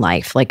make in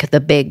life. Like a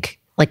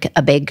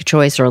big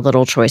choice or a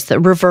little choice that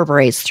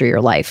reverberates through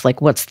your life.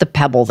 Like what's the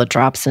pebble that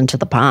drops into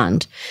the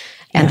pond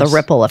and the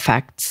ripple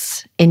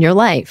effects in your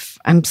life?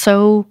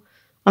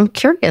 I'm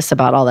curious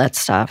about all that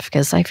stuff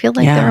because I feel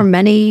like there are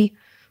many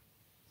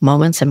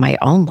moments in my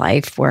own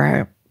life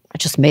where I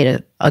just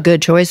made a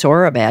good choice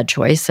or a bad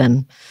choice,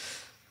 and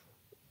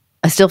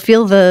I still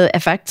feel the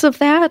effects of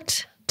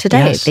that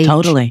today. Yes,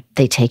 totally.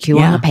 They take you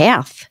on a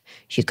path.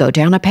 You go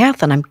down a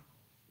path, and I'm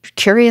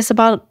curious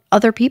about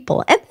other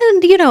people. And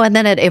then, and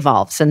then it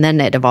evolves. And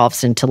then it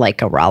evolves into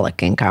like a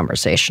rollicking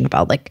conversation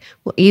about like,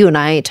 you and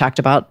I talked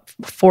about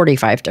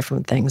 45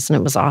 different things, and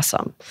it was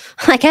awesome.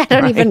 Like, I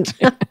don't even,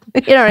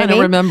 I don't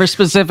remember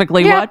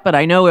specifically what, but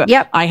I know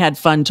I had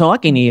fun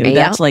talking to you.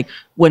 That's like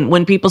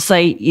when people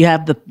say you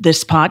have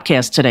this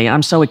podcast today,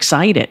 I'm so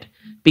excited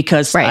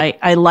because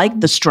I like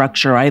the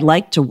structure. I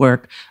like to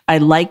work. I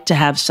like to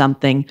have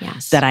something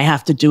that I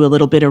have to do a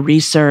little bit of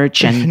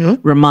research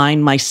and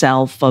remind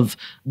myself of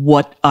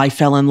what I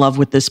fell in love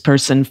with this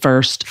person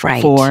first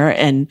for,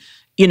 and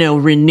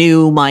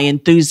renew my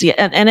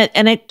enthusiasm,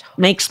 and it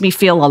makes me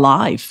feel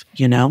alive,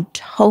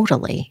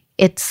 Totally.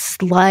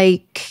 It's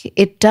like,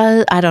 it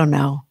does, I don't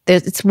know.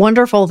 It's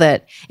wonderful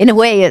that, in a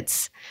way,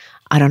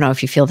 I don't know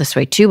if you feel this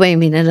way too, but I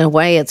mean, in a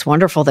way, it's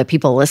wonderful that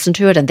people listen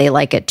to it and they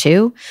like it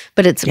too,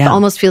 but it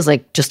almost feels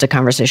like just a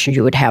conversation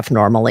you would have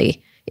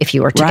normally if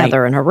you were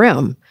together in a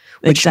room,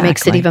 which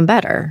makes it even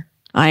better.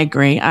 I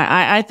agree.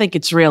 I think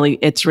it's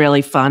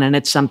really fun, and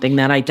it's something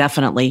that I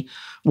definitely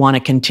want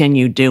to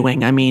continue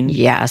doing. I mean,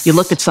 you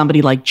look at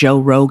somebody like Joe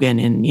Rogan,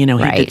 and he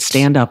did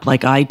stand up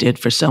like I did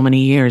for so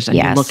many years, and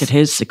you look at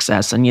his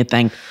success and you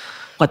think,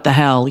 what the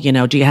hell,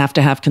 do you have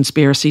to have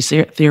conspiracy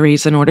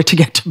theories in order to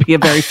get to be a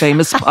very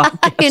famous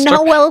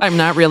podcaster? Well, I'm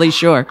not really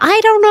sure.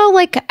 I don't know.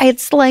 Like,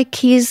 it's like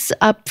he's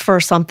up for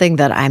something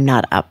that I'm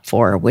not up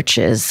for, which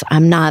is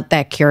I'm not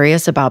that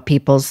curious about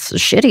people's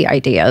shitty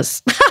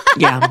ideas.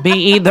 Yeah, me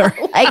either.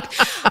 Like,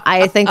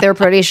 I think they're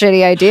pretty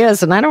shitty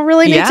ideas, and I don't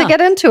really need to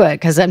get into it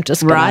because I'm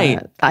just I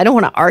don't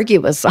want to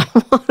argue with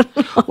someone.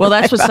 Well,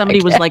 that's what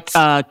somebody was like,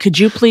 could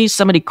you please,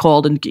 somebody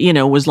called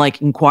and, was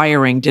like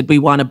inquiring, did we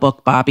want to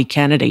book Bobby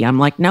Kennedy? I'm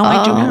like, no,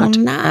 I do not.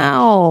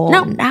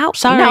 No,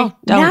 sorry.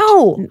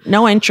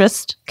 No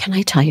interest. Can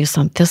I tell you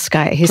something? This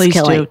guy, he's Please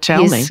killing. Do.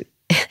 Tell me.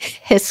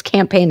 His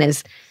campaign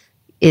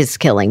is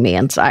killing me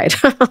inside.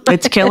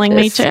 It's killing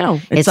me too.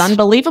 It's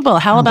unbelievable.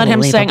 How about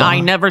him saying, I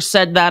never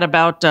said that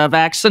about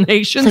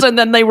vaccinations, and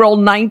then they roll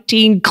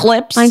 19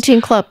 clips?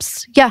 19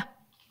 clips. Yeah.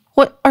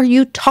 What are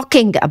you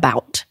talking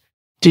about?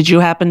 Did you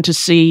happen to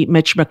see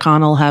Mitch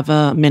McConnell have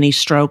a mini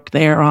stroke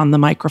there on the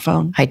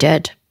microphone? I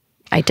did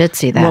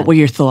see that. What were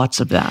your thoughts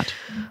of that?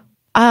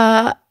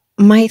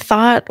 My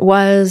thought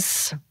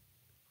was,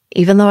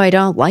 even though I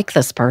don't like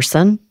this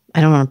person, I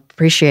don't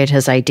appreciate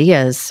his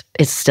ideas,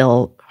 it's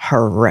still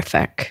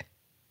horrific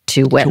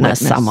to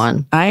witness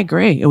someone. I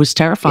agree. It was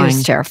terrifying. It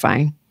was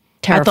terrifying.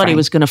 I thought he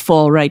was going to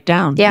fall right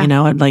down. Yeah.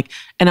 And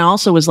I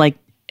also was like,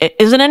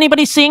 isn't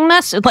anybody seeing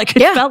this? It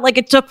felt like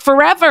it took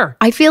forever.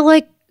 I feel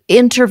like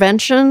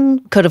intervention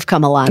could have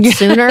come a lot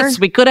sooner. Yes,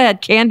 we could have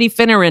had Candy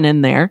Finneran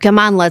in there. Come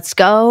on, let's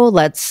go.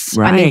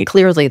 I mean,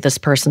 clearly this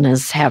person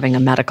is having a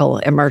medical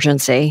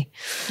emergency.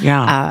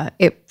 Yeah.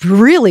 It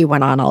really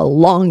went on a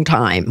long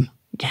time.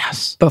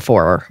 Yes.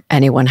 Before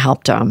anyone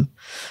helped him.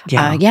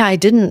 Yeah.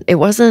 It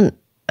wasn't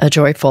a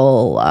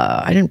joyful,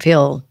 I didn't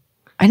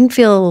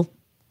feel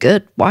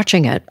good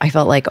watching it. I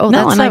felt like,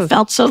 I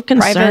felt so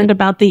concerned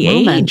about the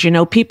age.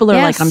 People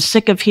are like, I'm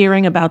sick of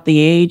hearing about the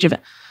age of it.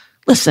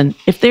 Listen,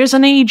 if there's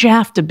an age you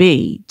have to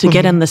be to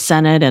get in the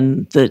Senate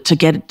and to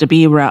get to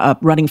be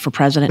running for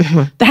president,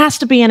 there has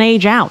to be an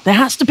age out. There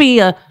has to be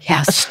a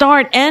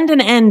start and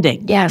an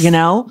ending. Yes.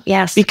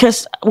 Yes.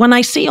 Because when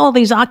I see all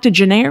these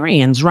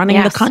octogenarians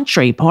running the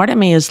country, part of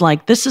me is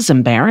like, this is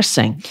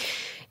embarrassing.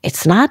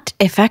 It's not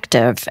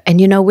effective. And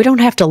we don't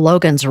have to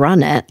Logan's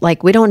run it.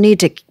 Like, we don't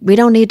need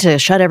to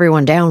shut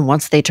everyone down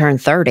once they turn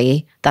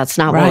 30. That's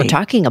not what we're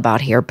talking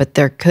about here. But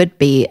there could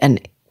be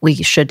we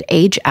should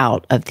age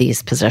out of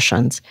these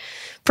positions.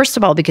 First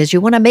of all, because you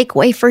want to make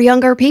way for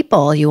younger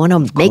people. You want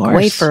to make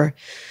way for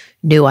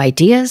new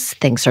ideas.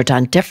 Things are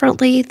done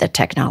differently. The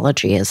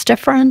technology is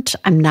different.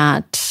 I'm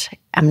not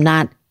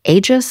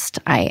ageist.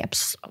 I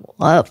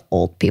love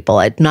old people.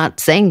 I'm not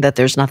saying that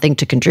there's nothing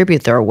to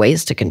contribute. There are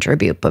ways to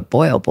contribute, but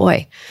boy, oh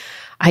boy,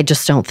 I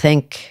just don't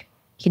think,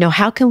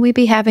 how can we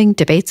be having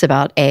debates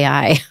about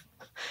AI?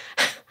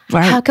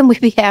 Right. How can we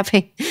be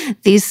having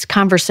these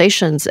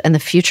conversations in the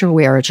future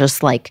we are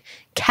just like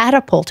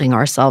catapulting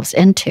ourselves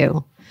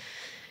into?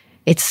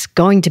 It's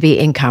going to be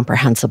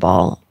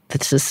incomprehensible.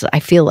 I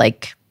feel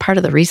like part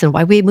of the reason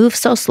why we move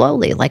so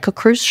slowly, like a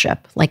cruise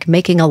ship, like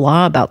making a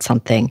law about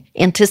something.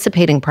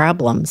 Anticipating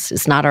problems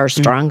is not our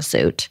strong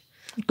suit.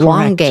 Correct.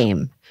 Long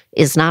game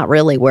is not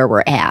really where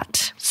we're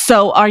at.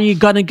 So are you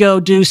going to go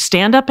do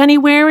stand-up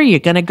anywhere? Are you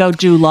going to go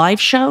do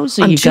live shows?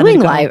 I'm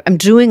doing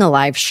a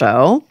live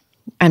show.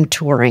 I'm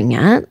touring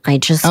it. I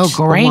just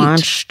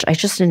launched. I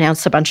just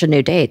announced a bunch of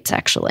new dates,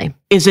 actually.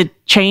 Is it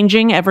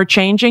ever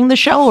changing the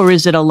show, or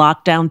is it a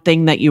lockdown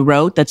thing that you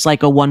wrote that's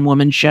like a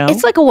one-woman show?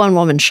 It's like a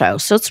one-woman show,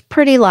 so it's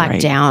pretty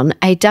locked down.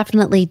 I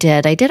definitely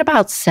did. I did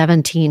about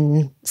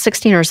 16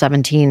 or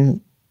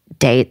 17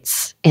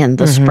 dates in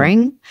the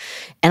spring,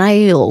 and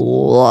I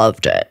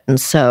loved it. And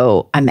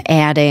so I'm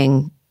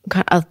adding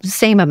the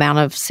same amount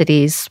of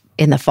cities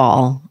in the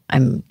fall.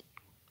 I'm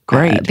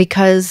great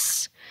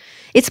because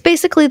it's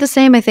basically the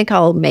same. I think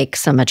I'll make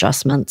some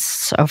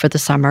adjustments over the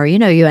summer.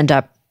 You end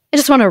up, I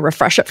just want to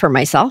refresh it for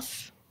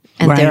myself.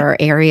 And there are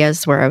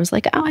areas where I was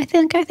like, oh, I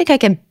think I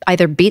can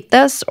either beat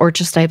this or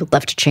just I would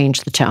love to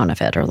change the tone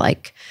of it or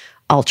like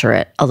alter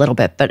it a little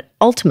bit. But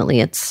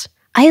ultimately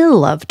I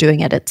love doing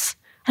it.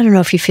 I don't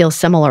know if you feel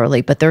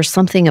similarly, but there's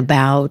something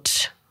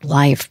about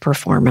live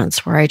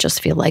performance where I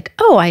just feel like,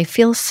 oh, I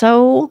feel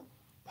so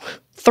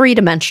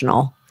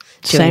three-dimensional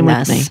doing this. Same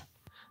with me.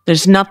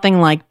 There's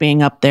nothing like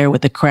being up there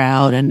with the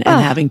crowd and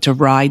having to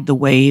ride the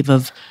wave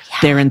of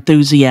their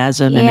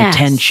enthusiasm and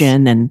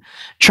attention and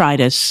try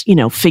to,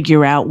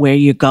 figure out where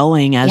you're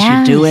going as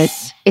you do it.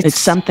 It's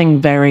something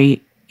very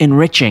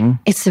enriching.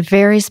 It's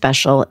very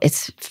special.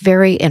 It's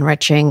very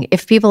enriching.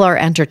 If people are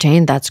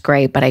entertained, that's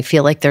great. But I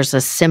feel like there's a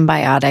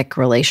symbiotic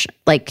relation.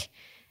 Like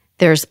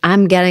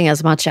I'm getting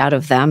as much out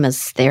of them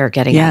as they're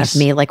getting out of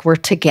me. Like we're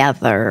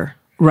together.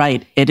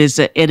 Right. It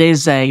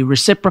is a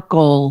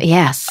reciprocal,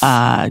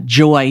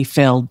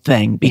 joy-filled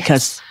thing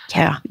because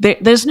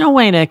there's no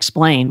way to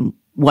explain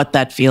what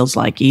that feels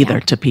like either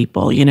to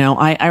people.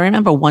 I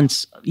remember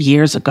once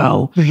years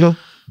ago,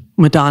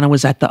 Madonna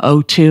was at the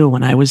O2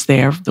 when I was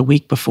there the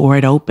week before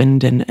it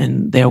opened,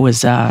 and there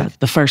was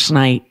the first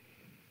night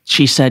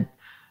she said,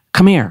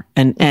 "Come here,"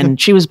 and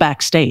she was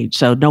backstage,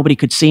 so nobody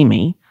could see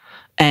me,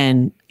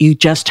 and you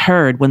just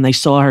heard when they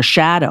saw her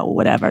shadow,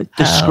 whatever,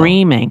 the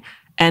screaming.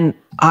 And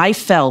I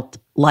felt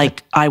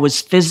like I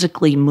was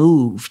physically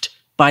moved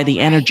by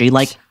the energy.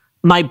 Like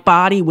my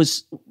body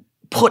was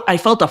I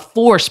felt a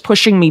force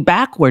pushing me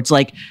backwards,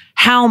 like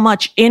how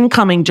much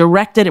incoming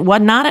directed it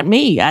was not at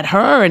me, at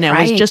her. And it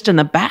was just in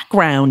the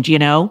background,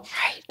 Right.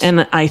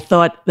 And I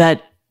thought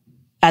that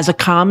as a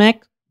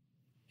comic,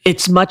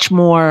 it's much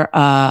more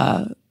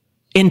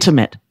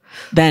intimate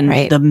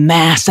than the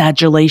mass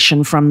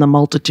adulation from the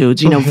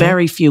multitudes.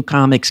 Very few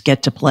comics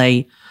get to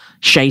play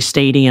Shea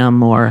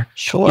Stadium or,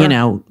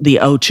 the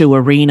O2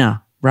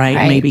 Arena,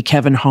 right? Maybe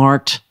Kevin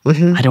Hart.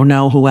 I don't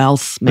know who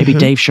else. Maybe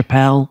Dave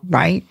Chappelle.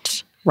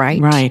 Right.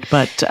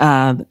 But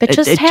it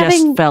just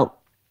felt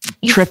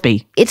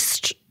trippy.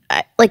 It's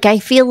like I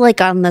feel like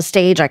on the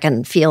stage I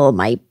can feel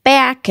my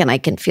back and I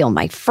can feel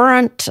my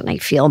front and I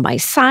feel my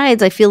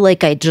sides. I feel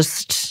like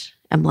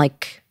I'm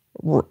like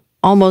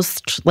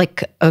almost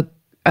like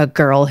a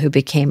girl who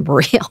became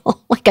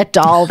real, like a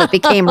doll that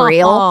became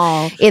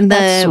real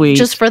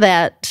just for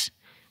that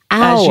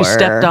hour. As you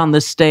stepped on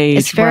the stage.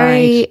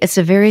 It's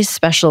a very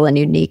special and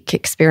unique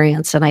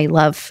experience. And I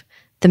love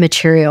the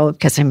material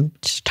because I'm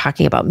just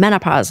talking about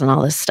menopause and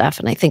all this stuff.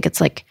 And I think it's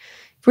like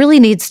really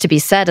needs to be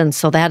said. And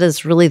so that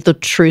is really the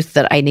truth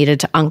that I needed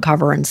to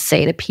uncover and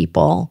say to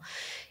people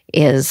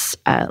is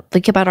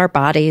think about our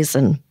bodies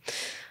and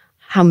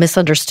how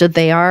misunderstood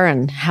they are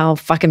and how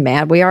fucking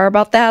mad we are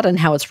about that and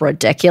how it's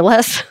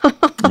ridiculous.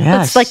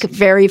 It's like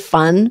very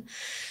fun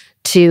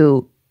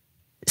to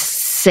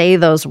say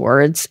those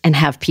words and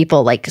have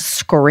people like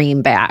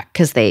scream back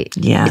because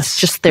it's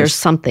just there's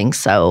something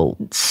so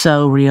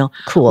real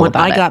cool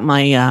about it. I got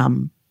my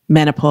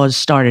menopause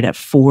started at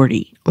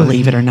 40,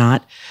 believe it or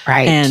not.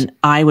 Right. And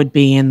I would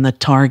be in the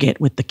Target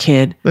with the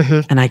kid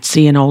and I'd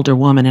see an older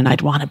woman and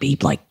I'd want to be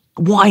like,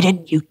 why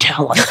didn't you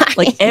tell us?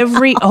 Like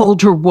every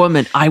older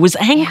woman I was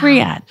angry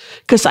at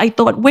because I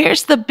thought,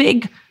 where's the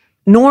big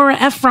Nora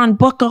Ephron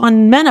book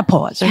on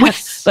menopause?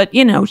 Yes. But,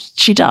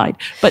 she died.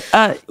 But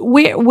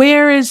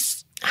where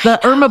is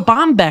the Irma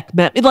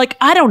Bombeck? Like,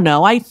 I don't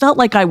know. I felt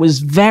like I was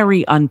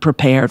very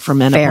unprepared for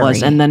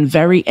menopause and then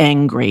very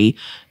angry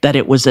that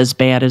it was as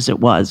bad as it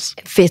was.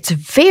 If it's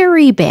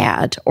very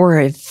bad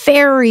or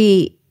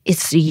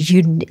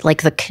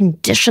like the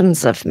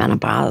conditions of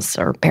menopause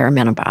or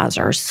perimenopause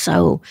are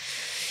so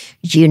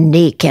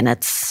unique and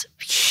it's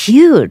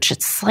huge.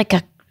 It's like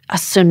a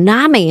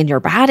tsunami in your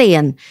body.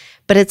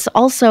 But it's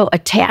also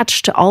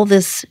attached to all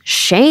this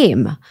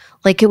shame.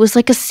 Like it was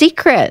like a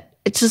secret.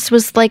 It just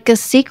was like a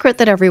secret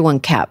that everyone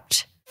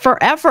kept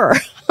forever.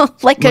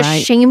 Like a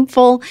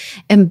shameful,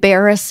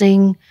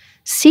 embarrassing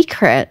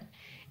secret.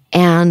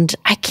 And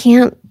I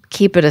can't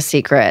keep it a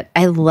secret.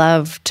 I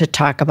love to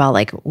talk about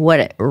like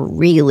what it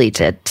really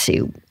did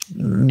to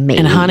Maybe.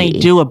 And honey,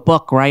 do a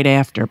book right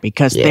after,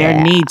 because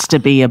there needs to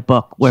be a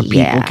book where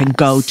people can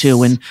go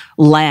to and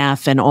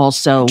laugh and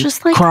also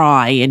just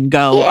cry and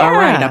go, all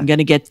right, I'm going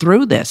to get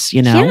through this,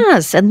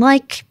 Yes. And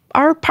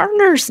our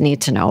partners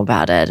need to know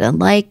about it.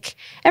 And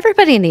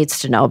everybody needs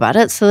to know about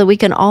it so that we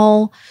can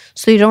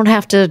so you don't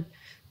have to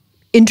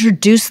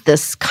introduce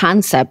this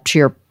concept to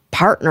your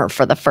partner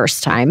for the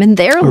first time in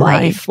their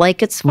life.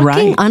 It's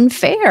fucking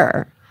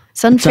unfair.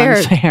 It's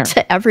unfair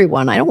to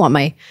everyone. I don't want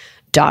my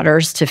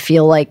daughters to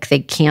feel like they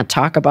can't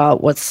talk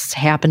about what's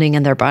happening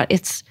in their body.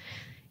 It's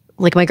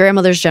my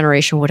grandmother's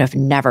generation would have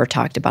never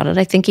talked about it.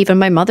 I think even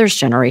my mother's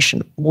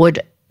generation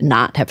would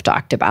not have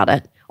talked about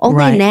it.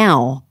 Only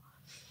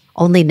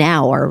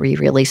now are we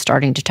really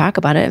starting to talk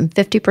about it, and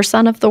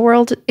 50% of the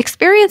world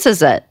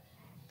experiences it.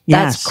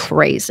 That's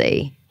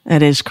crazy.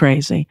 It is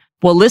crazy.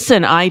 Well,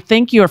 listen, I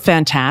think you're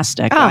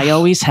fantastic. I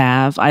always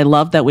have. I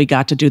love that we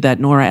got to do that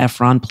Nora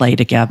Ephron play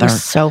together. It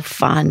was so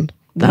fun.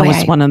 That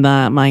was one of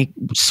my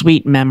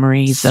sweet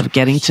memories of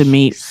getting to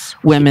meet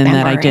women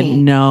that I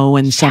didn't know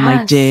and some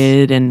I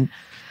did, and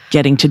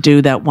getting to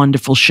do that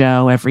wonderful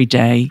show every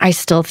day. I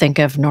still think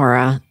of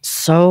Nora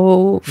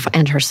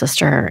and her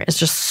sister is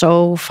just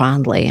so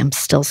fondly. I'm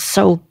still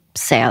so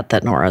sad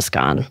that Nora's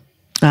gone.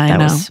 I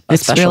know.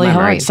 It's really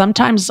hard.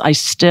 Sometimes I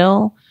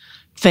still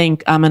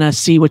think I'm going to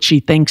see what she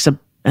thinks of,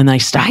 and I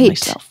stop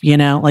myself,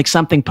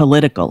 something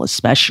political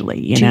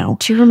especially,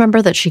 Do you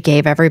remember that she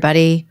gave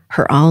everybody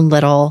her own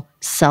little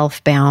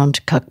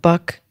self-bound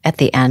cookbook at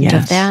the end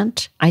of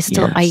that? I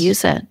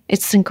use it.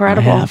 It's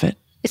incredible. I have it.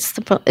 It's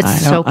so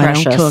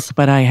precious. I don't cook,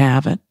 but I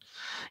have it.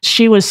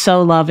 She was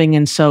so loving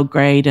and so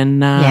great,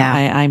 and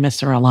I miss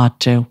her a lot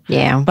too.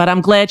 Yeah. But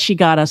I'm glad she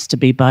got us to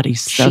be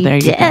buddies. So there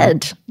you go.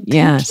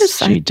 Yes,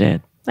 she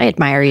did. I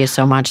admire you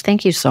so much.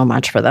 Thank you so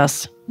much for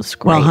this. It was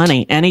great. Well,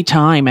 honey,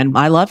 anytime, and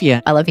I love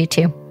you. I love you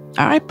too.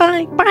 All right,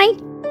 bye. Bye.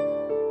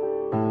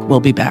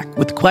 We'll be back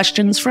with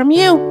questions from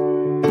you.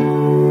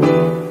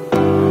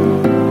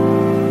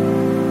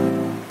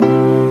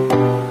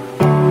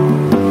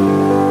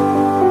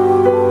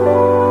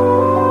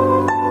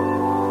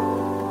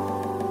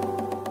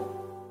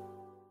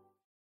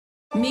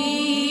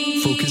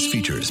 Focus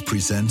Features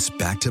presents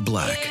Back to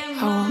Black.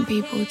 I want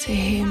people to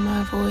hear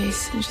my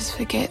voice and just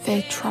forget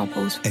their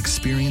troubles.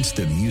 Experience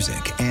the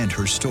music and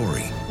her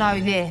story. Know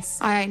this.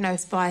 I ain't no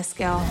Spice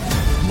Girl.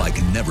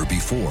 Like never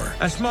before.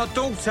 That's my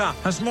daughter.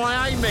 That's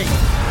my Amy.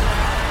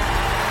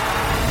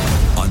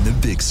 On the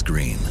big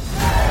screen.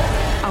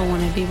 I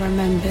want to be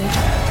remembered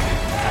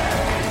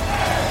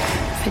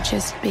for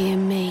just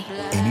being me.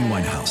 Amy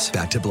Winehouse,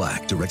 Back to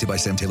Black. Directed by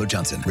Sam Taylor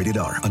Johnson. Rated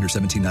R. Under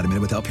 17, not a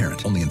minute without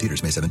parent. Only in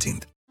theaters May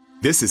 17th.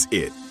 This is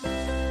it.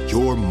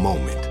 Your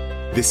moment.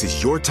 This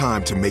is your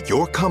time to make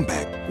your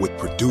comeback with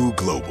Purdue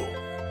Global.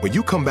 When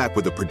you come back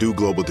with a Purdue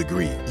Global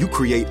degree, you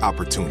create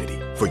opportunity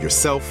for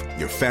yourself,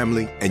 your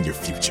family, and your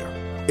future.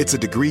 It's a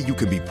degree you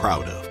can be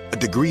proud of, a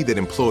degree that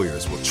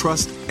employers will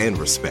trust and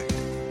respect.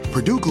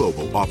 Purdue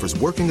Global offers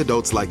working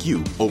adults like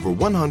you over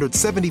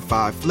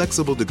 175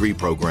 flexible degree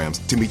programs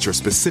to meet your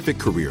specific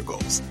career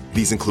goals.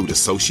 These include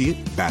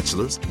associate,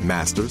 bachelor's,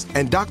 master's,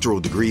 and doctoral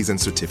degrees and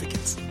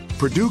certificates.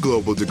 Purdue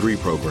Global degree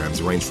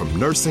programs range from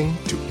nursing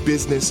to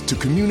business to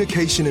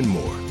communication and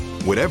more.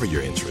 Whatever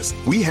your interest,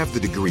 we have the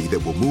degree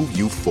that will move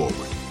you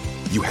forward.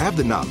 You have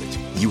the knowledge,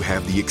 you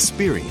have the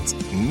experience.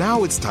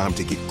 Now it's time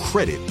to get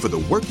credit for the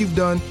work you've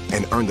done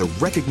and earn the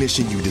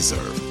recognition you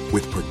deserve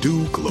with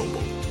Purdue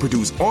Global,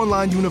 Purdue's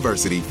online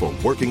university for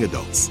working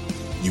adults.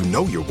 You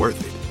know you're worth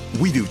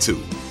it. We do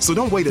too. So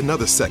don't wait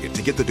another second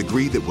to get the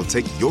degree that will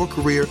take your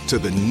career to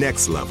the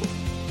next level.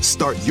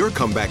 Start your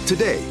comeback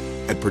today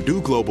at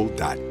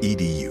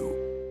purdueglobal.edu.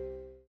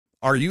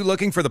 Are you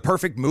looking for the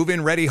perfect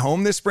move-in ready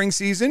home this spring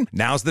season?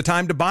 Now's the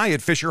time to buy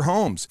at Fisher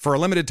Homes. For a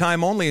limited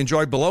time only,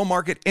 enjoy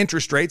below-market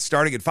interest rates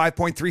starting at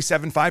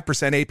 5.375%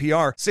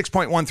 APR,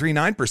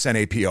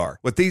 6.139% APR.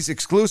 With these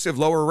exclusive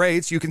lower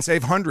rates, you can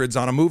save hundreds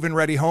on a move-in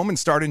ready home and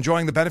start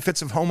enjoying the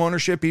benefits of home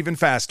ownership even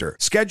faster.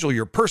 Schedule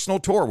your personal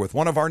tour with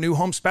one of our new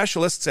home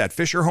specialists at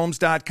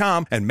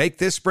FisherHomes.com and make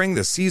this spring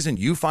the season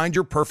you find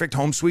your perfect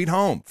home sweet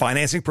home.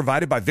 Financing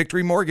provided by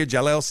Victory Mortgage,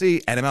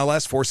 LLC,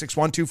 NMLS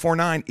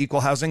 461249,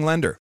 Equal Housing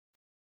Lender.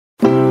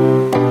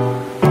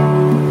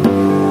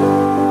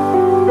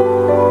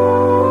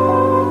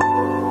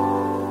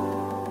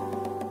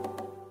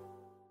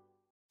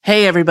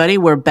 Hey, everybody,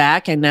 we're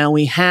back, and now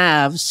we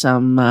have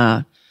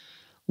some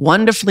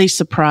wonderfully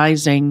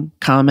surprising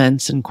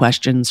comments and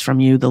questions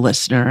from you, the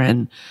listener.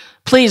 And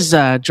please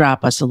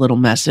drop us a little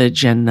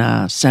message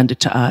and send it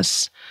to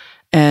us,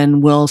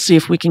 and we'll see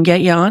if we can get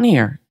you on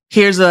here.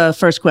 Here's the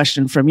first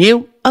question from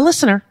you, a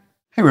listener.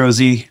 Hi,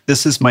 Rosie.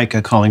 This is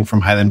Micah calling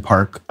from Highland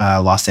Park,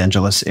 Los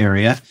Angeles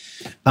area.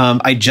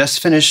 I just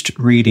finished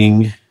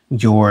reading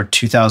your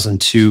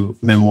 2002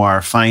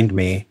 memoir, Find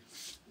Me,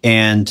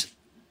 and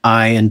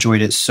I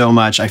enjoyed it so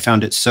much. I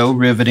found it so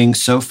riveting,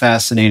 so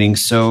fascinating,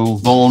 so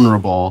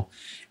vulnerable,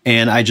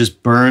 and I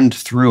just burned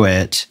through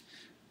it.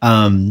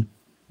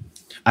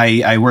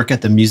 I work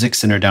at the music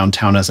center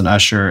downtown as an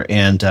usher.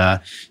 And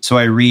so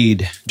I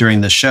read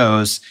during the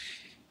shows.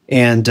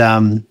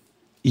 And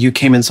you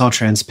came in so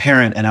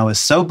transparent. And I was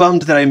so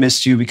bummed that I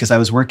missed you because I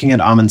was working at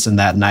Amundsen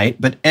that night.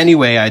 But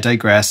anyway, I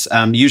digress.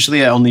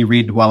 Usually I only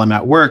read while I'm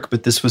at work,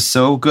 but this was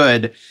so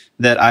good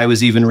that I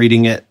was even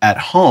reading it at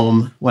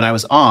home when I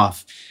was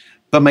off.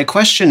 But my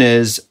question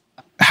is,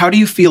 how do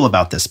you feel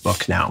about this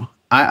book now?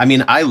 I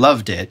mean, I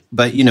loved it,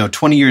 but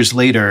 20 years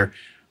later,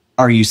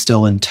 are you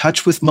still in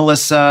touch with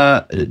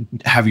Melissa?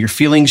 Have your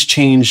feelings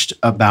changed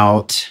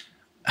about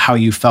how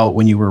you felt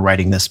when you were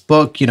writing this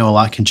book? A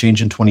lot can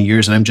change in 20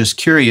 years, and I'm just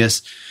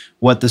curious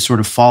what the sort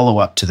of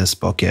follow-up to this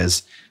book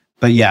is.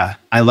 But yeah,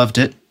 I loved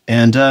it,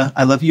 and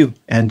I love you,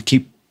 and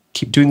keep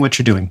doing what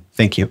you're doing.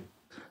 Thank you.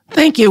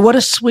 Thank you. What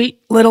a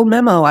sweet little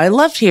memo. I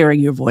love hearing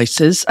your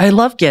voices. I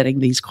love getting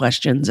these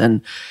questions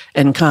and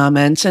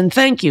comments. And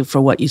thank you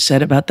for what you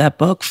said about that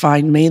book,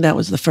 Find Me. That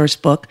was the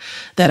first book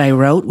that I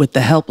wrote with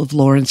the help of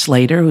Lauren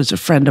Slater, who's a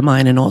friend of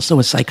mine and also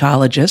a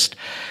psychologist.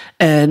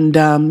 And,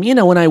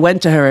 when I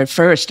went to her at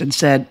first and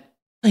said,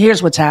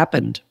 here's what's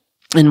happened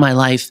in my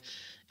life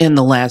in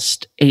the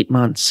last 8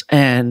 months,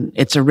 and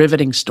it's a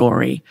riveting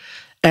story.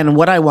 And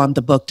what I want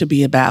the book to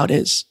be about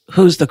is,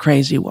 who's the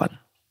crazy one?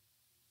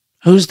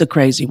 Who's the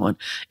crazy one?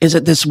 Is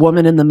it this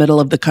woman in the middle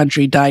of the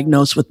country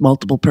diagnosed with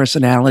multiple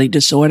personality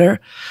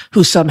disorder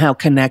who somehow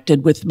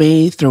connected with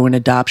me through an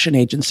adoption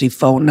agency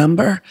phone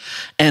number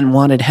and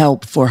wanted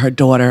help for her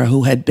daughter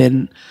who had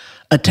been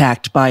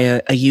attacked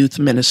by a youth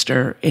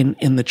minister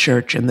in the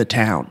church in the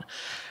town?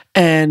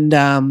 And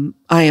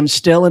I am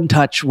still in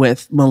touch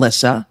with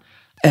Melissa.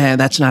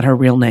 And that's not her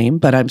real name,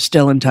 but I'm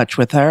still in touch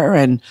with her.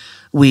 And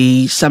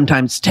we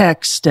sometimes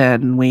text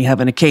and we have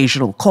an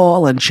occasional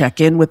call and check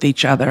in with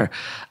each other.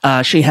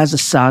 She has a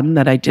son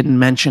that I didn't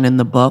mention in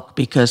the book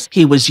because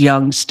he was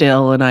young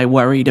still, and I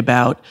worried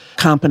about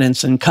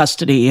competence and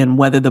custody and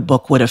whether the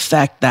book would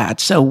affect that.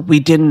 So we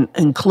didn't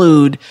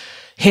include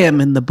him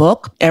in the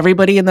book.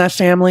 Everybody in that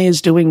family is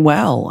doing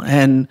well.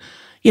 And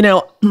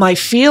my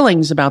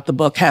feelings about the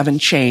book haven't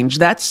changed.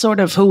 That's sort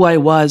of who I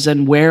was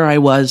and where I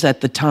was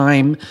at the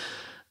time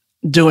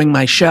doing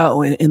my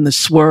show in the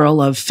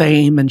swirl of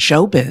fame and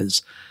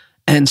showbiz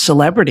and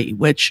celebrity,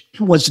 which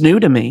was new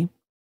to me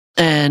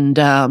and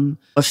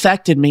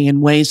affected me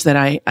in ways that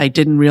I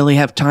didn't really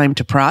have time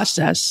to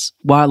process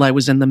while I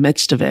was in the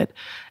midst of it.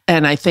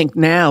 And I think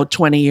now,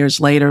 20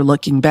 years later,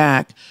 looking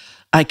back,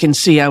 I can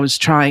see I was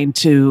trying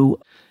to,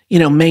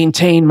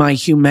 maintain my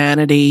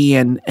humanity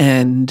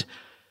and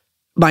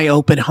my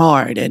open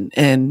heart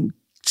and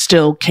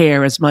still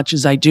care as much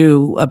as I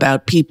do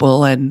about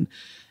people and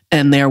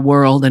their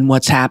world and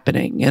what's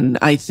happening. And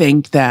I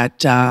think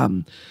that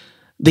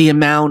the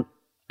amount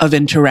of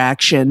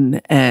interaction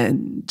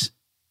and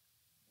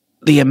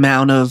the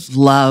amount of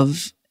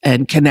love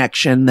and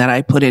connection that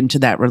I put into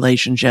that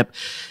relationship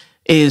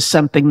is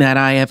something that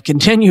I have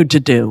continued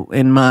to do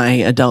in my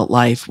adult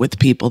life with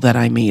people that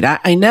I meet.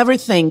 I never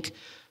think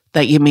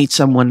that you meet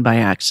someone by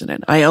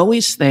accident. I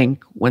always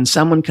think when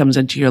someone comes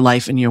into your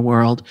life and your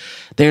world,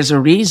 there's a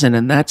reason,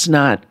 and that's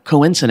not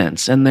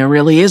coincidence, and there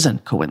really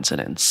isn't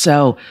coincidence.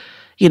 So,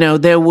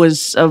 there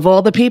was, of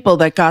all the people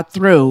that got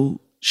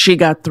through, she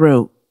got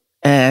through,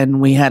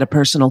 and we had a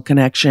personal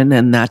connection,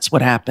 and that's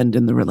what happened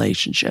in the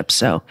relationship.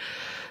 So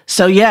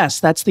yes,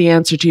 that's the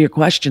answer to your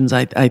questions,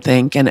 I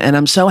think, and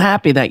I'm so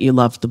happy that you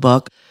loved the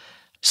book.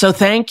 So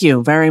thank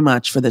you very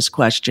much for this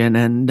question,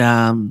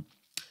 and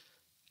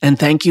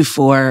thank you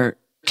for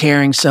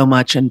caring so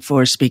much and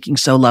for speaking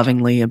so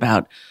lovingly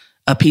about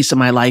a piece of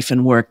my life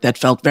and work that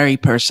felt very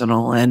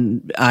personal.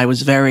 And I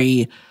was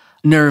very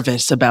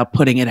nervous about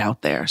putting it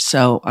out there.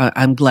 So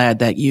I'm glad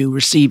that you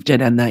received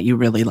it and that you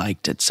really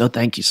liked it. So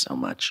thank you so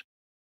much.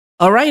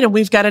 All right. And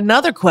we've got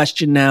another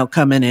question now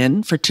coming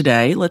in for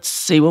today. Let's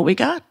see what we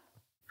got.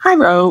 Hi,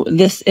 Ro.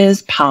 This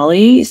is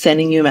Polly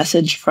sending you a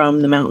message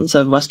from the mountains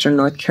of Western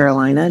North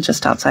Carolina,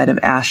 just outside of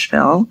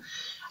Asheville.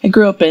 I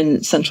grew up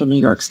in central New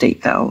York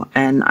State, though,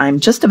 and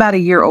I'm just about a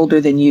year older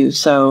than you,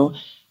 so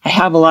I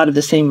have a lot of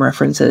the same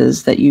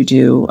references that you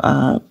do,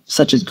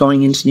 such as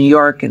going into New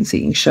York and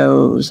seeing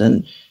shows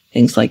and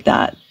things like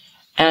that.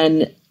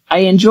 And I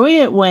enjoy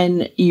it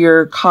when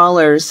your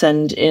callers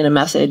send in a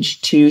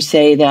message to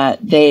say that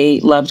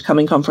they loved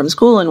coming home from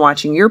school and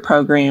watching your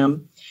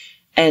program.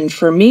 And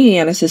for me,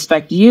 and I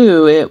suspect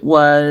you, it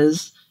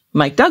was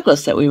Mike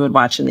Douglas that we would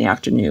watch in the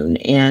afternoon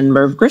and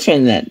Merv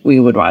Griffin that we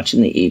would watch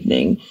in the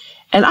evening.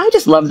 And I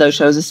just love those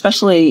shows,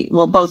 especially,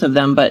 well, both of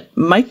them, but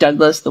Mike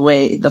Douglas,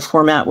 the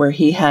format where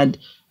he had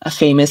a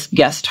famous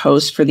guest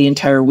host for the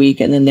entire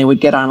week, and then they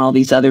would get on all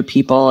these other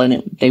people,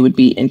 and they would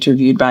be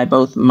interviewed by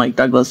both Mike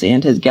Douglas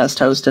and his guest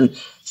host, and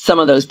some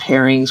of those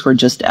pairings were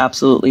just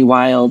absolutely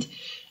wild.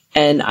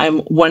 And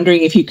I'm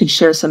wondering if you could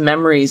share some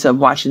memories of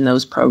watching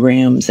those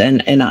programs,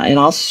 and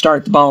I'll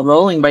start the ball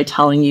rolling by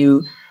telling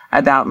you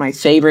about my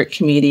favorite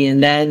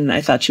comedian then.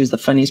 I thought she was the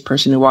funniest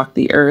person who walked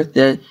the earth,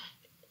 the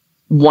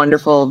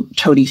wonderful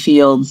Toady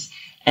Fields.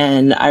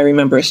 And I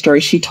remember a story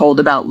she told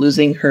about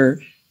losing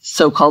her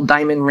so-called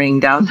diamond ring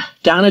down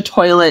a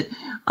toilet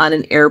on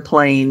an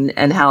airplane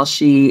and how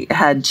she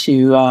had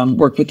to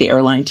work with the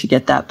airline to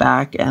get that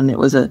back. And it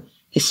was a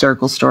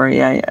hysterical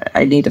story.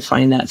 I need to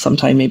find that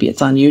sometime. Maybe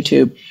it's on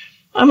YouTube.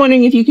 I'm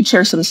wondering if you could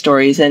share some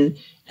stories and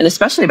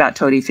especially about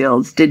Toady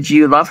Fields. Did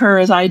you love her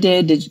as I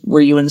did?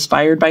 Were you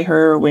inspired by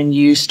her when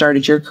you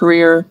started your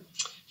career?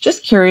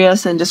 Just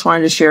curious and just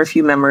wanted to share a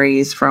few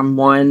memories from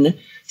one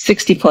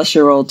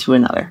 60-plus-year-old to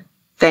another.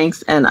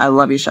 Thanks, and I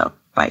love your show.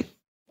 Bye.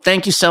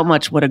 Thank you so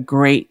much. What a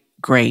great,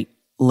 great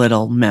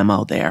little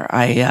memo there.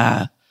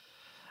 I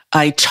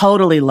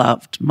totally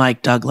loved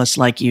Mike Douglas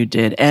like you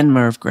did, and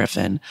Merv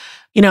Griffin.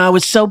 You know, I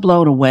was so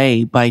blown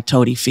away by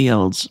Toady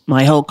Fields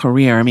my whole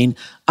career. I mean,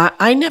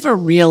 I never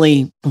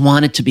really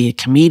wanted to be a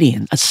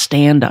comedian, a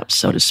stand-up,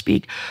 so to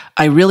speak.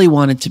 I really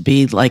wanted to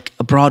be like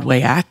a Broadway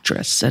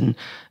actress, and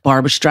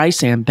Barbra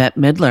Streisand, Bette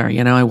Midler.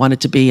 You know, I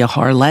wanted to be a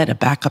Harlette, a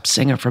backup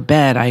singer for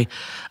Bette.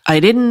 I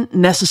didn't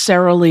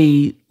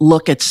necessarily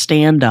look at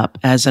stand-up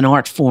as an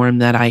art form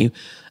that I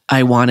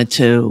wanted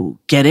to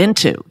get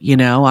into. You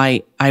know,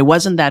 I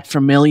wasn't that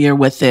familiar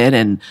with it,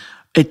 and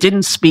it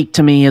didn't speak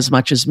to me as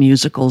much as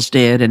musicals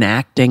did and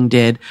acting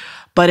did.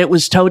 But it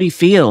was Toady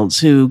Fields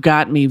who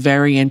got me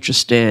very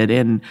interested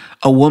in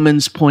a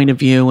woman's point of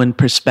view and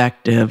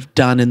perspective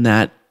done in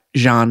that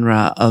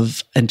genre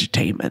of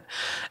entertainment.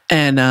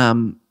 And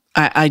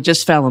I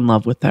just fell in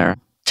love with her.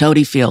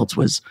 Toady Fields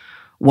was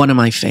one of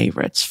my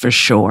favorites, for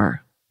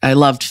sure. I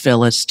loved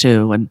Phyllis,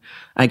 too, and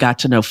I got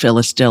to know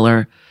Phyllis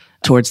Diller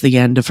towards the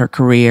end of her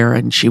career,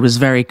 and she was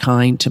very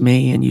kind to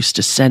me and used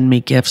to send me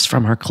gifts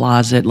from her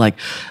closet. Like,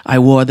 I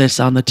wore this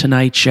on The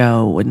Tonight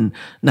Show in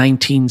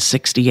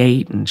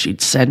 1968, and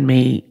she'd send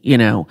me, you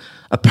know,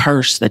 a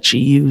purse that she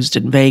used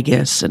in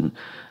Vegas, and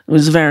it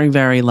was very,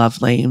 very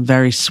lovely and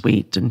very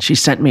sweet. And she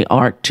sent me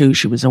art, too.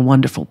 She was a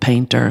wonderful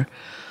painter.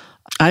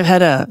 I've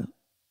had a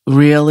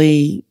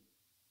really,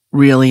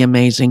 really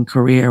amazing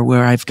career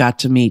where I've got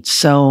to meet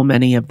so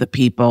many of the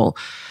people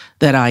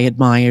that I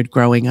admired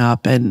growing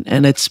up, and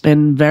it's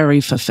been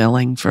very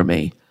fulfilling for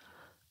me.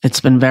 It's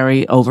been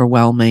very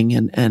overwhelming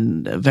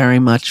and very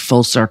much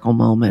full circle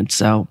moment.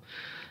 So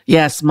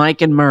yes,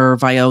 Mike and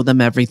Merv, I owe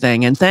them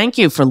everything. And thank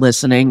you for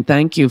listening.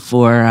 Thank you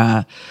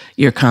for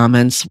your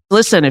comments.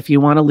 Listen, if you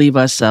want to leave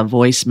us a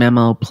voice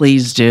memo,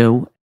 please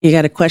do. You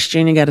got a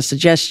question, you got a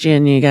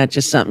suggestion, you got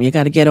just something you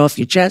got to get off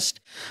your chest.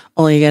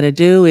 All you got to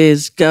do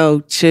is go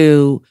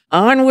to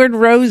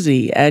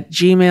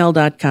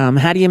onwardrosie@gmail.com.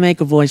 How do you make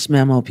a voice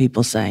memo,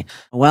 people say?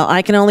 Well,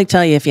 I can only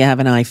tell you if you have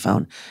an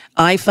iPhone.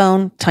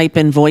 iPhone, type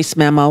in voice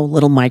memo,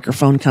 little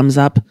microphone comes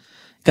up.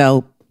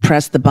 Go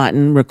press the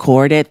button,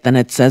 record it. Then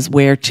it says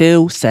where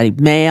to, say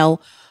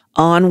mail,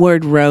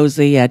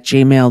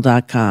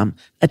 onwardrosie@gmail.com.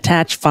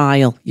 Attach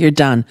file. You're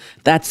done.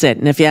 That's it.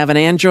 And if you have an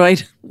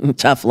Android,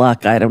 tough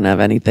luck. I don't have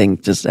anything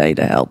to say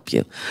to help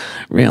you.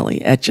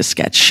 Really.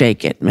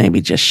 Shake it.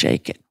 Maybe just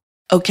shake it.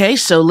 Okay.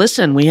 So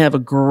listen, we have a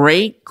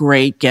great,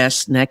 great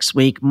guest next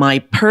week. My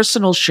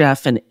personal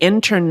chef and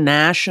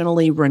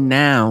internationally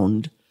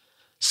renowned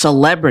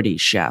celebrity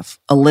chef,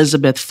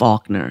 Elizabeth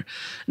Faulkner.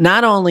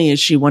 Not only is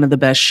she one of the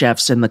best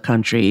chefs in the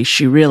country,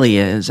 she really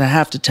is. I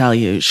have to tell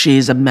you,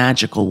 she's a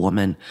magical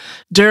woman.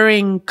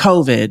 During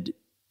COVID,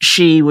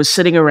 she was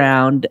sitting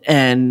around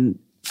and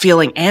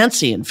feeling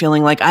antsy and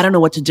feeling like, I don't know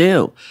what to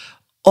do.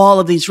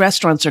 All of these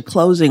restaurants are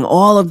closing.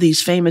 All of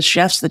these famous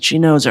chefs that she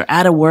knows are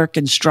out of work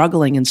and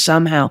struggling. And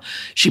somehow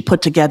she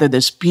put together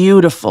this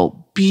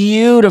beautiful,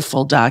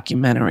 beautiful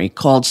documentary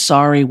called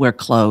Sorry We're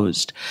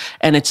Closed.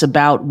 And it's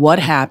about what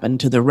happened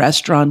to the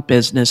restaurant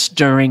business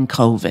during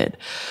COVID.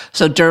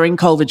 So during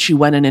COVID, she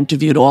went and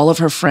interviewed all of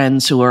her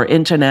friends who are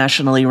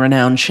internationally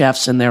renowned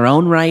chefs in their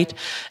own right.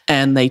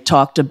 And they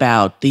talked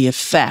about the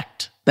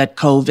effect that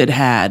COVID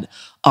had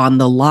on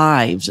the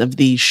lives of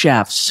these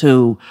chefs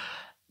who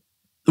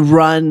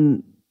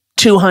run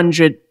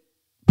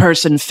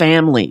 200-person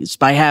families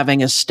by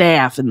having a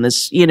staff and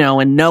this, you know,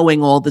 and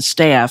knowing all the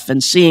staff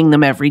and seeing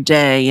them every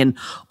day, and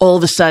all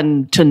of a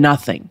sudden to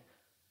nothing,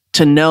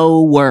 to no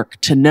work,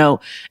 to no.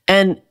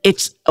 And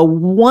it's a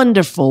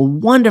wonderful,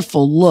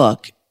 wonderful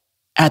look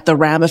at the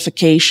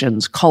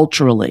ramifications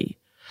culturally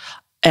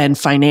and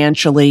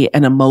financially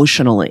and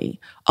emotionally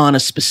on a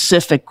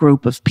specific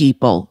group of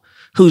people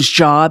whose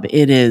job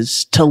it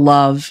is to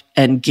love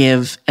and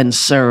give and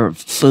serve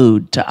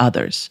food to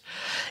others.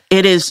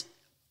 It is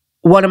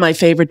one of my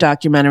favorite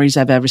documentaries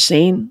I've ever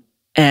seen,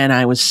 and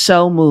I was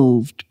so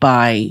moved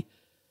by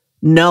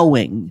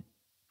knowing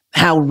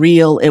how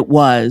real it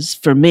was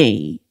for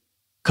me,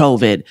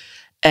 COVID,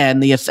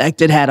 and the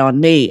effect it had on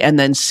me, and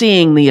then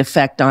seeing the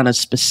effect on a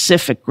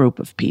specific group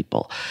of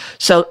people.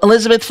 So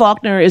Elizabeth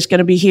Faulkner is going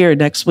to be here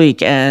next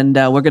week, and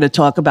we're going to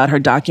talk about her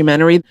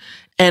documentary.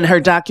 And her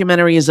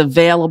documentary is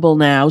available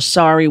now,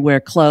 Sorry We're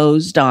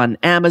Closed, on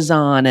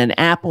Amazon and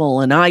Apple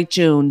and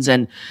iTunes,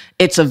 and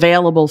it's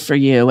available for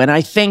you. And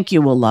I think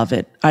you will love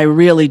it. I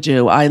really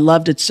do. I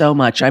loved it so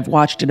much. I've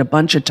watched it a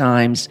bunch of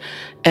times,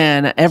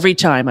 and every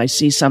time I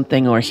see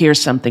something or hear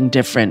something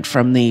different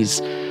from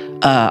these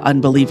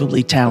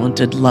unbelievably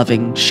talented,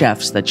 loving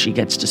chefs that she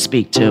gets to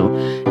speak to.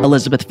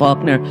 Elizabeth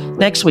Faulkner,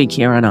 next week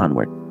here on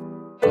Onward.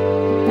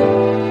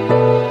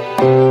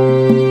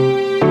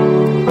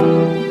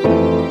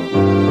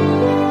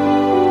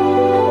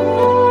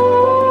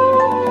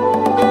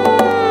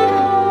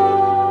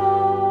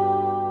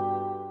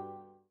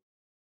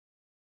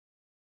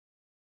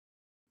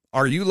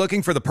 Are you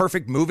looking for the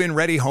perfect move-in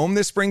ready home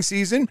this spring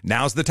season?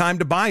 Now's the time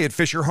to buy at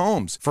Fisher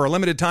Homes. For a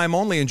limited time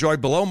only, enjoy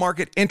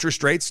below-market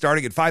interest rates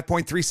starting at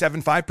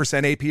 5.375%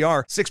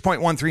 APR,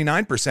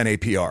 6.139%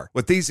 APR.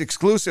 With these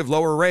exclusive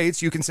lower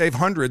rates, you can save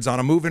hundreds on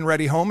a move-in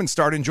ready home and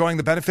start enjoying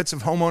the benefits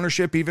of home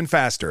ownership even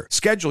faster.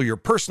 Schedule your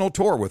personal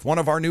tour with one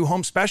of our new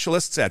home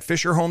specialists at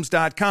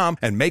FisherHomes.com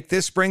and make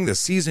this spring the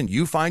season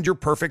you find your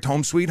perfect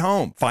home sweet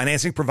home.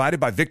 Financing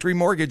provided by Victory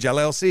Mortgage,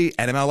 LLC,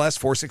 NMLS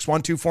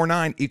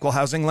 461249, Equal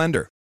Housing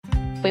Lender.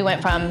 We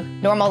went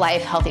from normal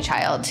life, healthy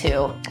child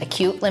to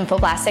acute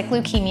lymphoblastic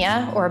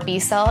leukemia, or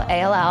B-cell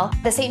ALL.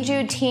 The St.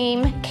 Jude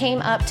team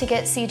came up to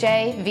get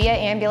CJ via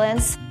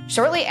ambulance.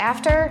 Shortly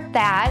after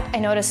that, I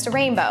noticed a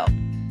rainbow.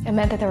 It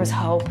meant that there was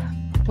hope.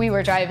 We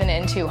were driving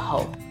into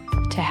hope.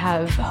 To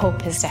have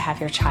hope is to have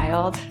your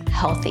child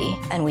healthy,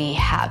 and we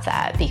have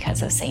that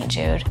because of St.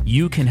 Jude.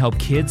 You can help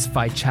kids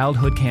fight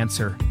childhood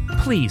cancer.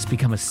 Please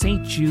become a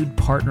St. Jude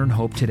Partner in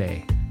Hope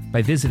today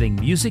by visiting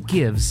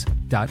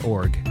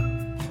musicgives.org.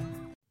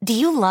 Do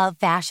you love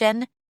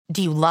fashion?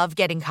 Do you love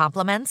getting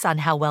compliments on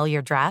how well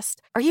you're dressed?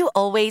 Are you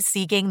always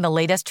seeking the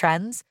latest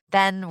trends?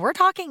 Then we're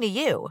talking to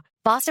you.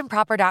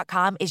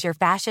 BostonProper.com is your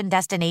fashion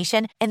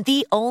destination and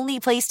the only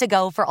place to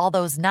go for all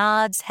those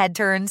nods, head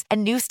turns,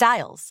 and new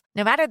styles.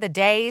 No matter the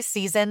day,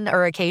 season,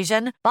 or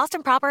occasion,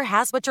 Boston Proper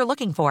has what you're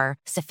looking for.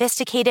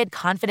 Sophisticated,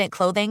 confident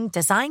clothing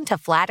designed to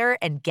flatter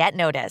and get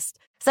noticed.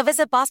 So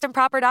visit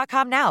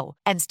BostonProper.com now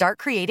and start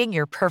creating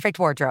your perfect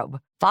wardrobe.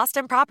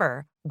 Boston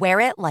Proper. Wear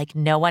it like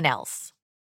no one else.